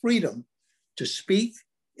opportunity, the freedom to speak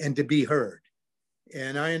and to be heard.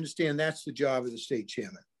 And I understand that's the job of the state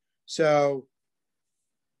chairman. So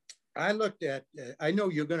I looked at, I know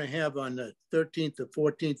you're going to have on the 13th or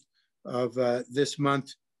 14th of this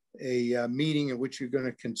month, a meeting in which you're going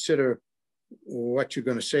to consider what you're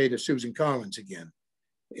going to say to Susan Collins again.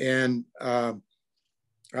 And I'm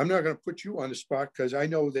not going to put you on the spot because I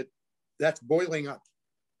know that that's boiling up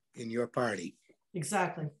in your party.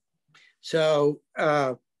 Exactly. So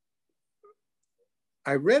I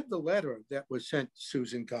read the letter that was sent to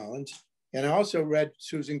Susan Collins, and I also read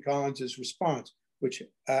Susan Collins's response, which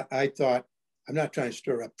I thought, I'm not trying to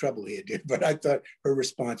stir up trouble here, but I thought her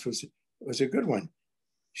response was a good one.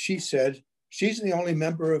 She said she's the only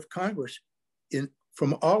member of Congress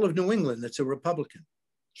from all of New England that's a Republican.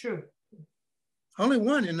 True. Only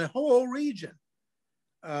one in the whole region.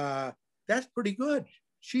 That's pretty good.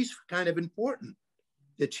 She's kind of important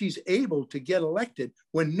that she's able to get elected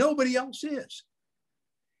when nobody else is.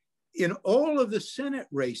 In all of the Senate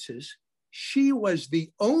races, she was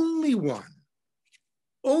the only one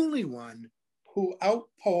who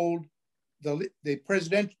outpolled the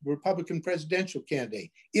Republican presidential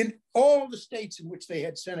candidate in all the states in which they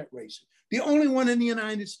had Senate races. The only one in the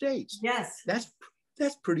United States. Yes. That's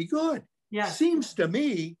pretty good. Yes. Seems to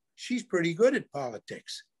me she's pretty good at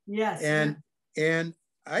politics. Yes. And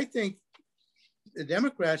I think the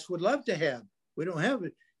Democrats would love to have, we don't have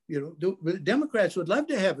it, the Democrats would love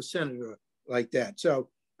to have a senator like that. So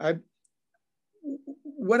I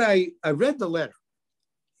read the letter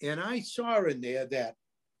and I saw in there that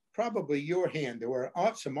probably your hand, there were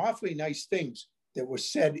some awfully nice things that were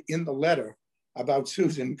said in the letter about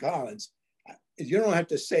Susan Collins. You don't have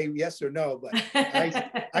to say yes or no, but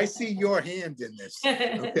I see your hand in this.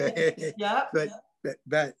 Okay. Yeah.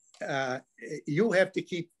 But you have to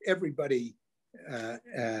keep everybody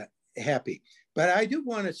happy. But I do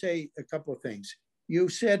want to say a couple of things. You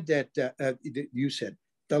said that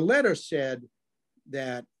the letter said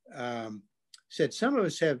that said some of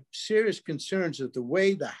us have serious concerns that the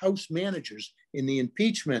way the House managers in the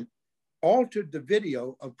impeachment altered the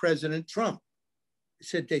video of President Trump. It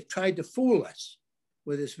said they tried to fool us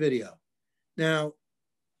with this video. Now,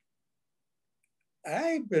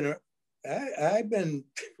 I've been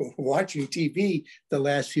watching TV the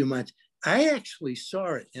last few months. I actually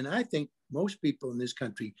saw it, and I think most people in this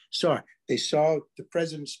country saw it. They saw the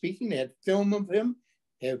president speaking. They had film of him.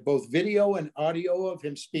 They had both video and audio of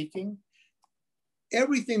him speaking.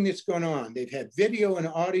 Everything that's gone on, they've had video and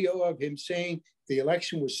audio of him saying the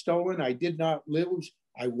election was stolen. I did not lose.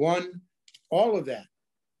 I won. All of that.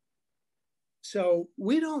 So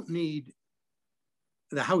we don't need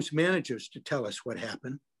the House managers to tell us what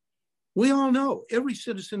happened. We all know, every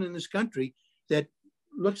citizen in this country that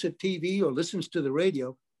looks at TV or listens to the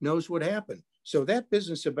radio knows what happened. So that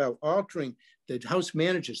business about altering the House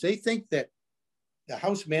managers, they think that the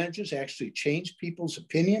House managers actually changed people's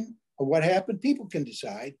opinion of what happened. People can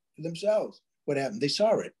decide for themselves what happened. They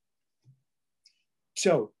saw it.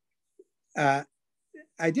 So I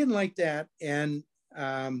didn't like that. And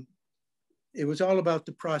it was all about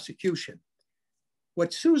the prosecution.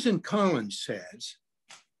 What Susan Collins says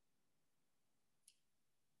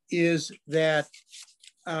is that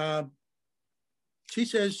she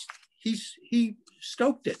says he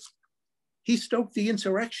stoked it. He stoked the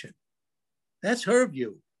insurrection. That's her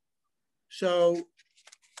view. So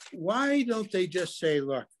why don't they just say,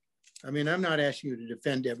 look, I mean, I'm not asking you to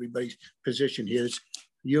defend everybody's position here.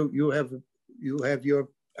 You have your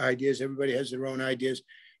ideas. Everybody has their own ideas.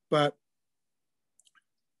 But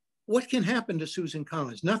what can happen to Susan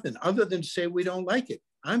Collins? Nothing other than to say we don't like it.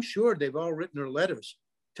 I'm sure they've all written her letters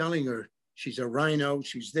telling her she's a rhino,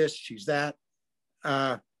 she's this, she's that.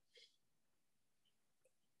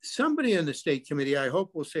 Somebody in the state committee, I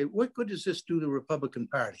hope, will say, what good does this do the Republican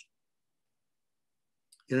Party?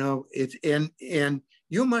 You know, it's and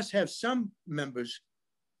you must have some members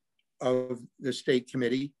of the state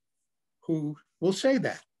committee who will say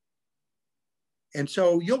that. And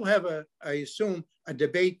so you'll have I assume, a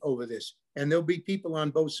debate over this, and there'll be people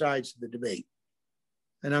on both sides of the debate.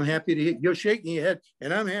 And I'm happy to hear, you're shaking your head,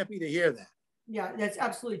 and I'm happy to hear that. Yeah, that's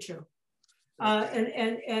absolutely true.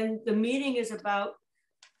 And the meeting is about,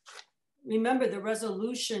 remember, the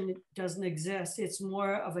resolution doesn't exist. It's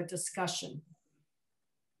more of a discussion.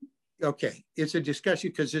 Okay, it's a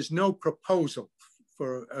discussion because there's no proposal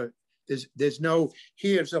for, there's no,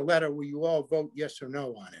 here's a letter where you all vote yes or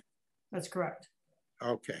no on it. That's correct.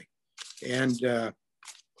 Okay, and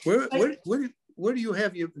where do you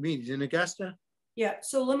have your meetings, in Augusta? Yeah,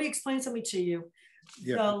 so let me explain something to you.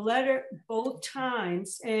 Yeah. The letter, both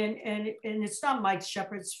times, and it's not Mike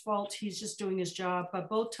Shepard's fault, he's just doing his job, but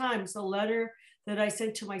both times the letter that I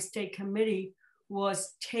sent to my state committee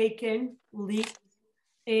was taken, leaked,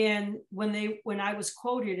 and when I was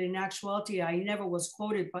quoted, in actuality, I never was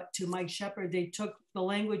quoted, but to Mike Shepard, they took the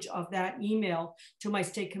language of that email to my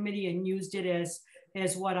state committee and used it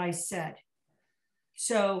as what I said.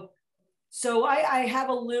 So I have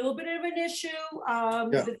a little bit of an issue,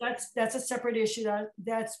 but that's a separate issue.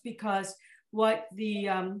 That's because what the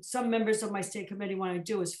some members of my state committee want to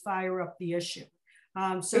do is fire up the issue.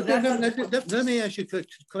 Let me ask you to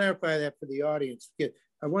clarify that for the audience.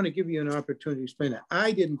 I want to give you an opportunity to explain that.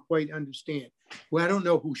 I didn't quite understand. Well, I don't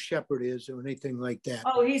know who Shepard is or anything like that.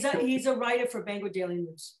 Oh, he's a writer for Bangor Daily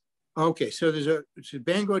News. Okay, so there's a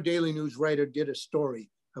Bangor Daily News writer did a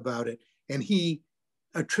story about it, and he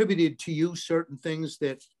attributed to you certain things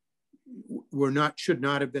that should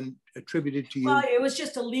not have been attributed to you. Well, it was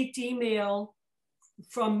just a leaked email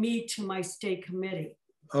from me to my state committee.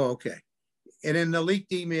 Oh, okay. And in the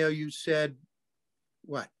leaked email, you said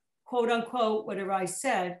what? Quote unquote, whatever I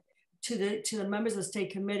said to the members of the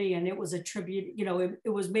state committee, and it was attributed, you know, it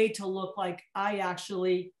was made to look like I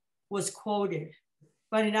actually was quoted.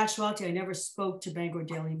 But in actuality, I never spoke to Bangor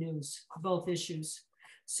Daily News, both issues.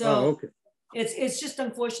 So okay. It's just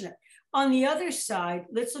unfortunate. On the other side,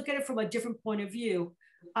 let's look at it from a different point of view.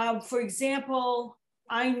 For example,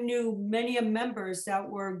 I knew many members that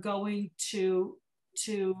were going to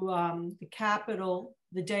the Capitol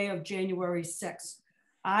the day of January 6th.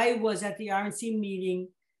 I was at the RNC meeting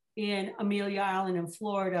in Amelia Island in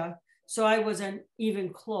Florida, so I wasn't even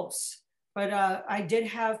close. But I did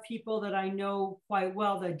have people that I know quite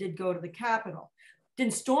well that did go to the Capitol.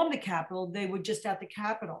 Didn't storm the Capitol, they were just at the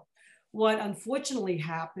Capitol. What unfortunately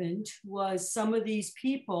happened was some of these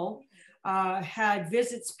people had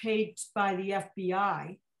visits paid by the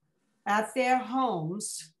FBI at their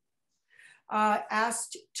homes,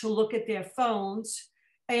 asked to look at their phones,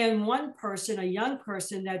 and one person, a young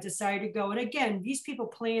person that decided to go, and again, these people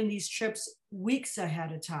plan these trips weeks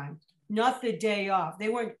ahead of time, not the day off. They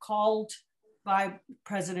weren't called by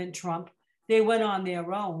President Trump. They went on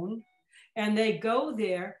their own, and they go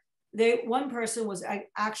there. One person was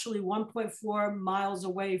actually 1.4 miles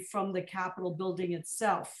away from the Capitol building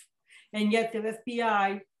itself. And yet the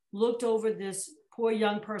FBI looked over this poor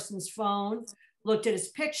young person's phone, looked at his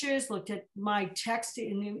pictures, looked at my text,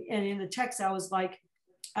 and in the text, I was like,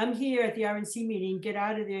 I'm here at the RNC meeting, get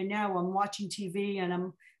out of there now. I'm watching TV and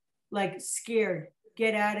I'm like scared,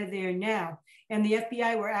 get out of there now. And the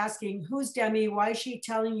FBI were asking, who's Demi? Why is she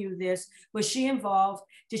telling you this? Was she involved?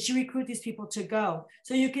 Did she recruit these people to go?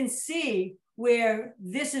 So you can see where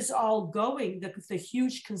this is all going, the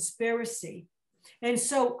huge conspiracy. And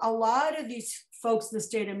so a lot of these folks in the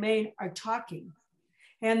state of Maine are talking,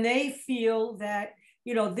 and they feel that,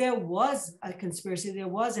 you know, there was a conspiracy, there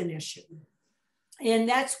was an issue. And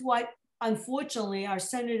that's what, unfortunately, our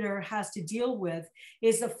senator has to deal with,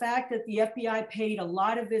 is the fact that the FBI paid a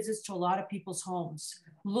lot of visits to a lot of people's homes,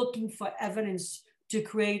 looking for evidence to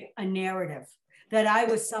create a narrative that I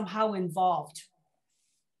was somehow involved.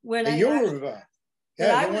 When you were involved.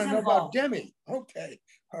 Yeah, they want to know about Demi. Okay,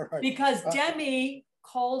 all right. Because Demi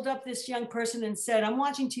called up this young person and said, I'm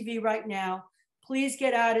watching TV right now. Please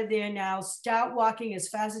get out of there now. Start walking as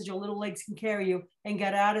fast as your little legs can carry you and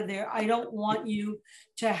get out of there. I don't want you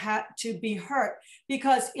to be hurt.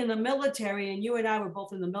 Because in the military, and you and I were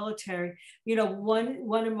both in the military, you know,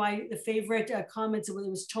 one of my favorite comments that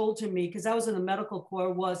was told to me, because I was in the medical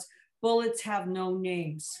corps, was bullets have no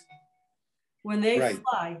names. When they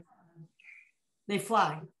fly, they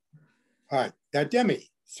fly. All right. Now, Demi,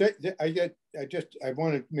 I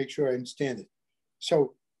want to make sure I understand it.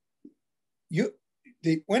 So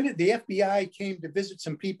when did the FBI came to visit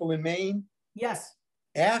some people in Maine? Yes.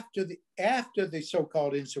 After the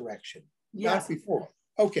so-called insurrection, yes. Not before.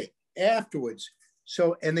 Okay, afterwards.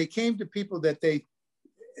 So, and they came to people that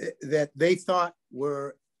they thought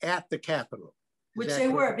were at the Capitol. Which they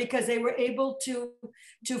were, because they were able to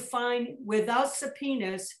find, without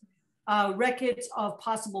subpoenas, records of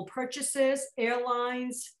possible purchases,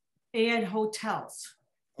 airlines, and hotels.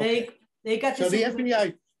 Okay. They got so the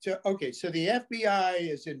FBI. So the FBI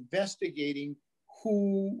is investigating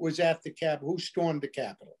who was at the Capitol, who stormed the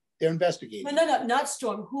Capitol. They're investigating. No, not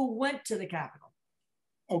storm. Who went to the Capitol?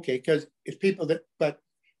 Okay, because it's people but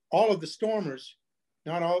all of the stormers,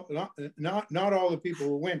 not all the people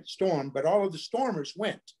who went stormed, but all of the stormers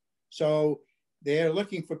went. So they're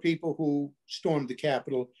looking for people who stormed the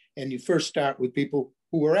Capitol, and you first start with people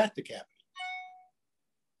who were at the Capitol.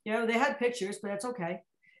 Yeah, they had pictures, but that's okay.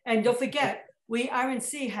 And don't forget,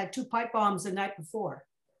 RNC had 2 pipe bombs the night before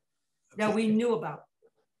that we knew about.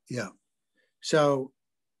 Yeah. So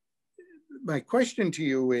my question to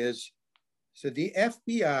you is, so the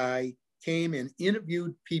FBI came and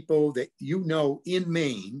interviewed people that you know in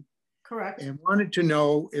Maine. Correct. And wanted to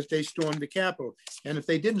know if they stormed the Capitol. And if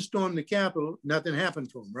they didn't storm the Capitol, nothing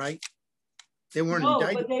happened to them, right? They weren't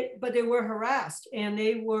indicted. But they were harassed, and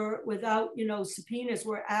they were, without, subpoenas,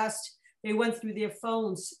 were asked. They went through their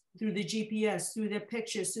phones, through the GPS, through their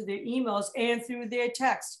pictures, through their emails, and through their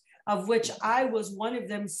text, of which I was one of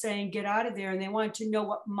them saying, get out of there. And they wanted to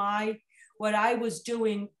know what I was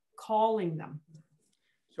doing, calling them.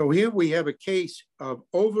 So here we have a case of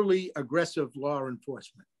overly aggressive law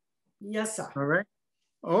enforcement. Yes, sir. All right.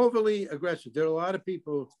 Overly aggressive. There are a lot of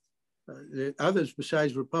people, others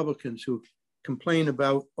besides Republicans, who complain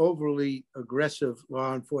about overly aggressive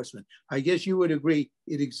law enforcement. I guess you would agree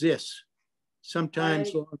it exists.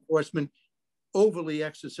 Sometimes law enforcement overly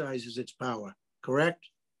exercises its power, correct?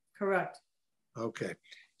 Correct. Okay.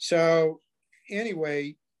 So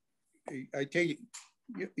anyway, I take it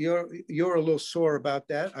you're a little sore about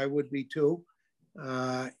that. I would be too.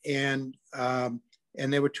 And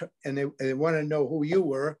they want to know who you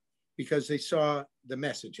were because they saw the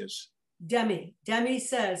messages. Demi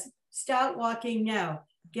says, start walking now.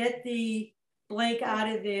 Get the blank out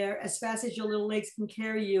of there as fast as your little legs can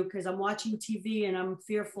carry you, because I'm watching TV and I'm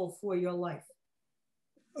fearful for your life.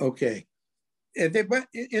 Okay. But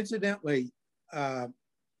incidentally,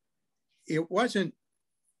 it wasn't,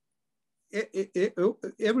 the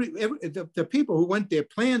people who went there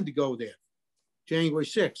planned to go there, January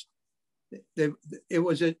 6th. It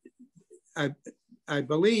was I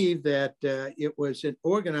believe that it was an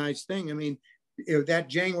organized thing. I mean, that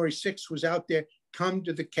January 6th was out there, come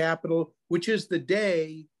to the Capitol, which is the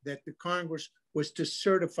day that the Congress was to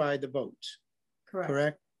certify the votes.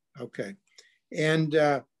 Correct? Okay.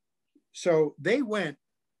 And so they went.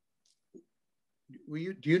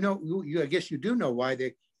 Do you know? I guess you do know why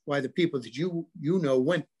the people that you know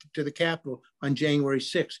went to the Capitol on January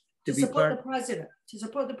 6th. To support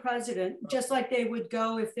the president, just like they would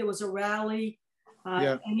go if there was a rally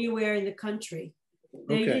anywhere in the country.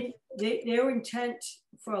 Their intent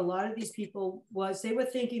for a lot of these people was they were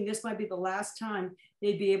thinking this might be the last time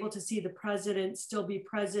they'd be able to see the president still be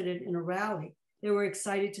president in a rally. They were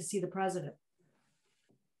excited to see the president.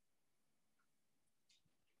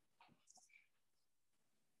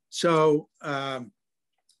 So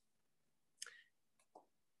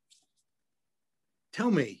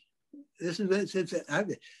tell me,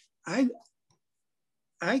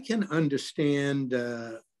 I can understand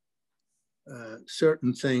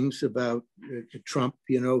certain things about Trump.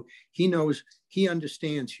 He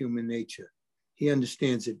understands human nature. He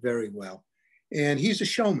understands it very well. And he's a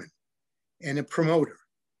showman and a promoter.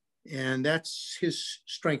 And that's his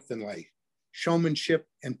strength in life, showmanship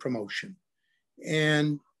and promotion.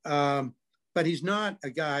 And, but he's not a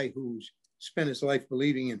guy who's spent his life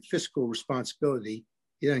believing in fiscal responsibility.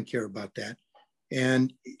 He doesn't care about that.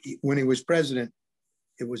 And when he was president,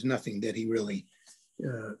 it was nothing that he really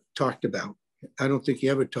talked about. I don't think he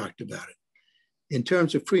ever talked about it. In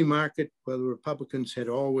terms of free market, well, the Republicans had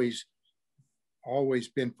always always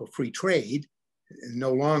been for free trade, and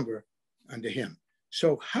no longer under him.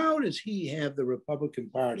 So how does he have the Republican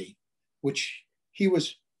Party, which he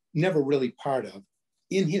was never really part of,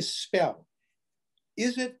 in his spell?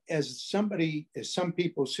 Is it, as some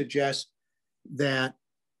people suggest, that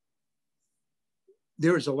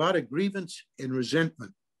there is a lot of grievance and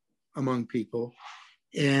resentment among people,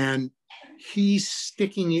 and he's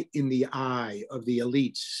sticking it in the eye of the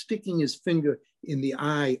elites, sticking his finger in the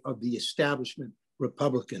eye of the establishment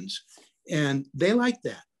Republicans, and they like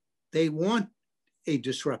that. They want a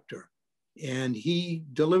disruptor, and he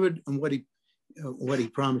delivered on what he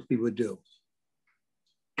promised he would do.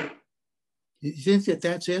 You think that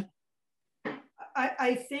that's it?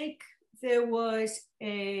 I think there was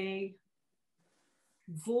a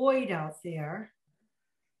void out there.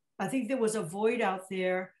 I think there was a void out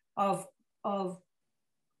there of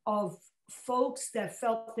folks that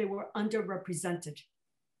felt they were underrepresented.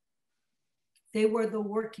 They were the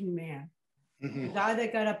working man, the guy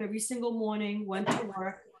that got up every single morning, went to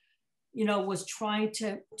work, was trying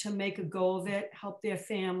to make a go of it, help their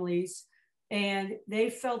families. And they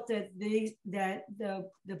felt that the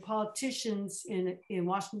politicians in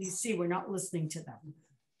Washington, D.C. were not listening to them.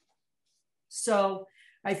 So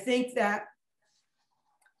I think that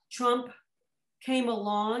Trump came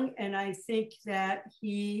along, and I think that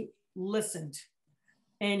he listened,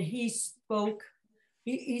 and he spoke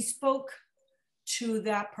to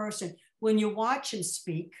that person. When you watch him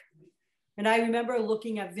speak, and I remember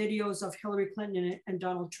looking at videos of Hillary Clinton and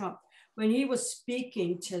Donald Trump, when he was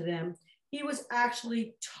speaking to them, he was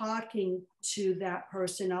actually talking to that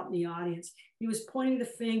person out in the audience. He was pointing the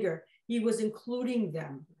finger. He was including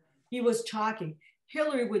them. He was talking.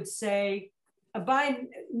 Hillary would say, Biden,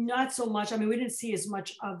 not so much. I mean, we didn't see as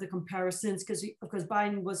much of the comparisons because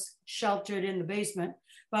Biden was sheltered in the basement.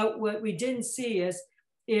 But what we didn't see is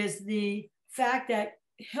the fact that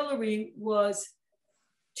Hillary was,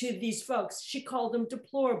 to these folks, she called them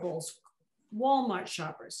deplorables, Walmart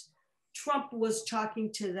shoppers. Trump was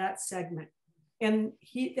talking to that segment, and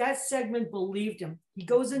that segment believed him. He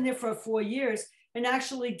goes in there for 4 years and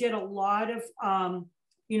actually did a lot of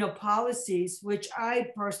policies, which I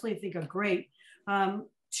personally think are great,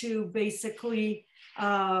 to basically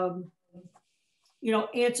answer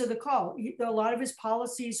the call. A lot of his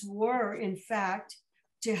policies were, in fact,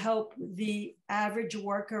 to help the average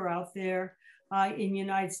worker out there in the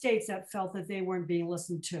United States that felt that they weren't being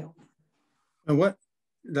listened to. And what,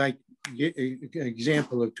 like, an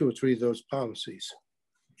example of 2 or 3 of those policies?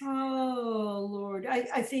 Oh Lord,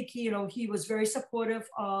 I think he was very supportive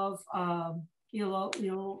of lawmen,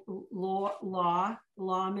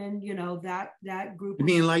 that group. You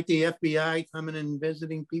mean like the FBI coming and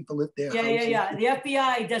visiting people at their houses? Yeah. The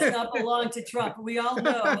FBI does not belong to Trump. We all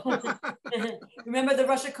know. Remember the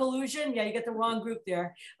Russia collusion? Yeah, you get the wrong group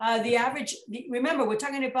there. Remember, we're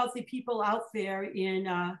talking about the people out there in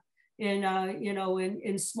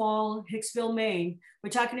small Hicksville, Maine. We're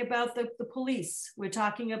talking about the police. We're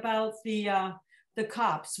talking about the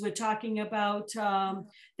cops. We're talking about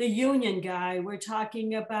the union guy. We're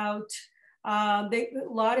talking about a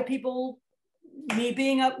lot of people. Me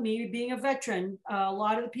being a veteran, a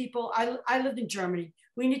lot of the people. I lived in Germany.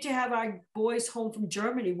 We need to have our boys home from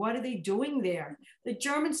Germany. What are they doing there? The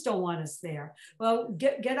Germans don't want us there. Well,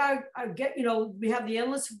 we have the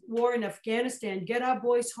endless war in Afghanistan. Get our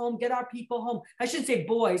boys home. Get our people home. I should say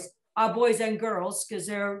boys. Our boys and girls, because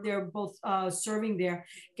they're both serving there.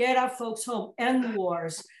 Get our folks home. End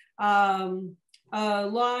wars. Law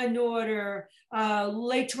and order,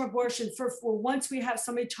 late-term abortion. For once we have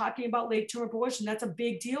somebody talking about late-term abortion, that's a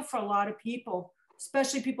big deal for a lot of people,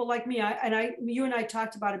 especially people like me. You and I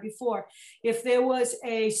talked about it before. If there was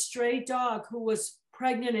a stray dog who was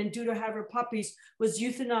pregnant and due to have her puppies was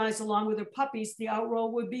euthanized along with her puppies, the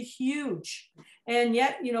outroar would be huge. And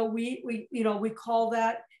yet, we call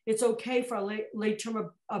that it's okay for a late-term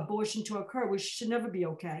abortion to occur, which should never be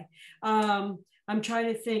okay. I'm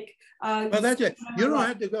trying to think. Well, that's it. You don't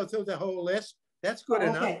have to go through the whole list. That's good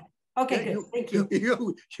enough. Okay, good. Thank you.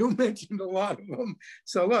 You mentioned a lot of them.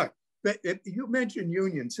 So look, you mentioned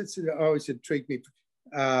unions. It's always intrigued me.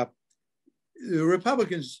 The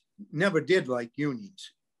Republicans never did like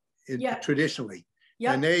unions traditionally.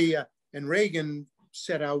 Yeah. And Reagan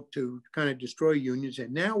set out to kind of destroy unions.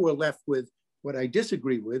 And now we're left with what I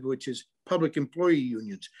disagree with, which is public employee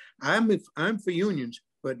unions. I'm for unions,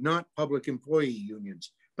 but not public employee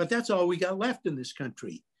unions. But that's all we got left in this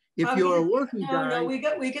country. If you're a working guy. No, we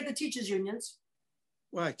get the teachers unions.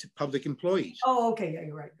 Well, it's public employees. Oh, okay. Yeah,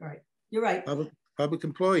 you're right. All right. You're right. Public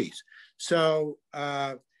employees. So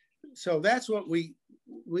so that's what we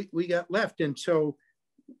got left. And so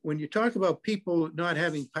when you talk about people not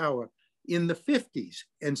having power, in the 50s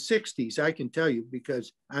and 60s, I can tell you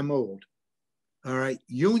because I'm old, all right,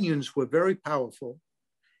 unions were very powerful,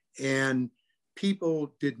 and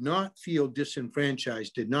people did not feel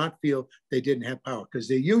disenfranchised, did not feel they didn't have power because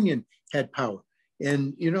the union had power.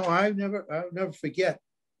 And, you know, I'll never forget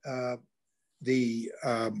the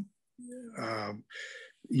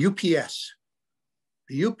UPS.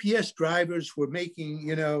 The UPS drivers were making,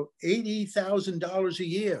 you know, $80,000 a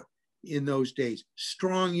year in those days.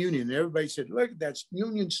 Strong union. Everybody said, look, that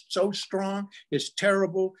union's so strong. It's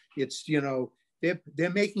terrible. It's, you know, they're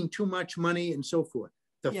making too much money and so forth.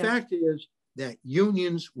 The fact is that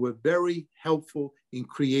unions were very helpful in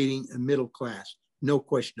creating a middle class. No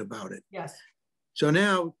question about it. Yes. So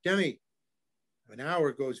now, Demi, an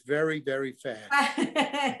hour goes very, very fast.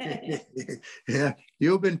 Yeah,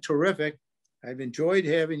 you've been terrific. I've enjoyed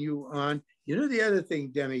having you on. You know, the other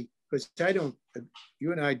thing, Demi, because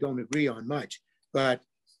you and I don't agree on much, but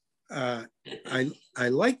I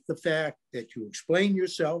like the fact that you explain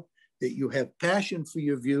yourself, that you have passion for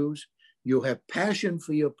your views, you have passion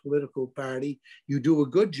for your political party, you do a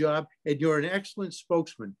good job, and you're an excellent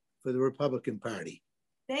spokesman for the Republican Party.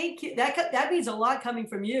 Thank you. That means a lot coming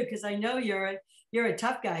from you, because I know you're a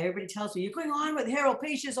tough guy. Everybody tells me, you're going on with Harold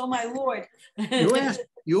Pachios, oh my Lord.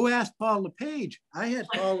 You asked Paul LePage. I had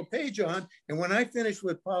Paul LePage on, and when I finished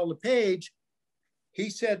with Paul LePage,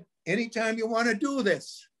 he said, anytime you want to do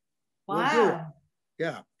this, wow. We'll do it.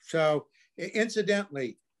 Yeah. So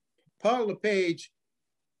incidentally, Paul LePage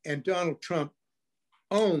and Donald Trump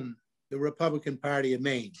own the Republican Party of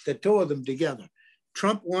Maine, the two of them together.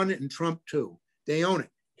 Trump 1 and Trump 2. They own it.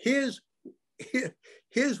 Here's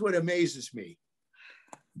what amazes me.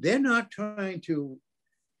 They're not trying to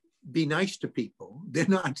be nice to people. They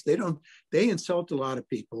insult a lot of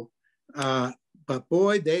people. But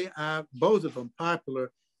boy, they are, both of them,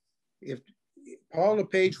 popular. If Paul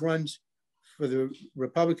LePage runs for the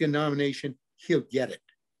Republican nomination, he'll get it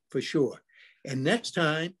for sure. And next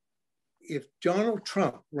time, if Donald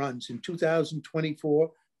Trump runs in 2024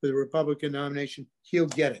 for the Republican nomination, he'll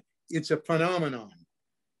get it. It's a phenomenon.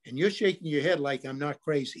 And you're shaking your head like I'm not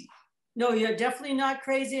crazy. No, you're definitely not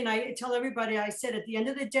crazy. And I tell everybody, I said, at the end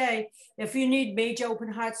of the day, if you need major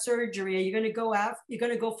open heart surgery, are you going to go out? You're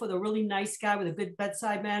going to go for the really nice guy with a good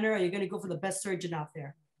bedside manner, or you're going to go for the best surgeon out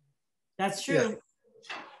there? That's true.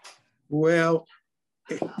 Yeah. Well,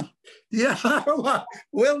 yeah,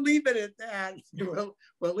 we'll leave it at that.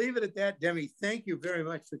 We'll leave it at that. Demi, thank you very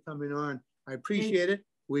much for coming on. I appreciate it.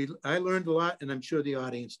 I learned a lot, and I'm sure the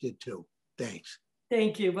audience did too. Thanks.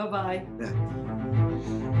 Thank you. Bye-bye.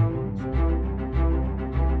 Yeah.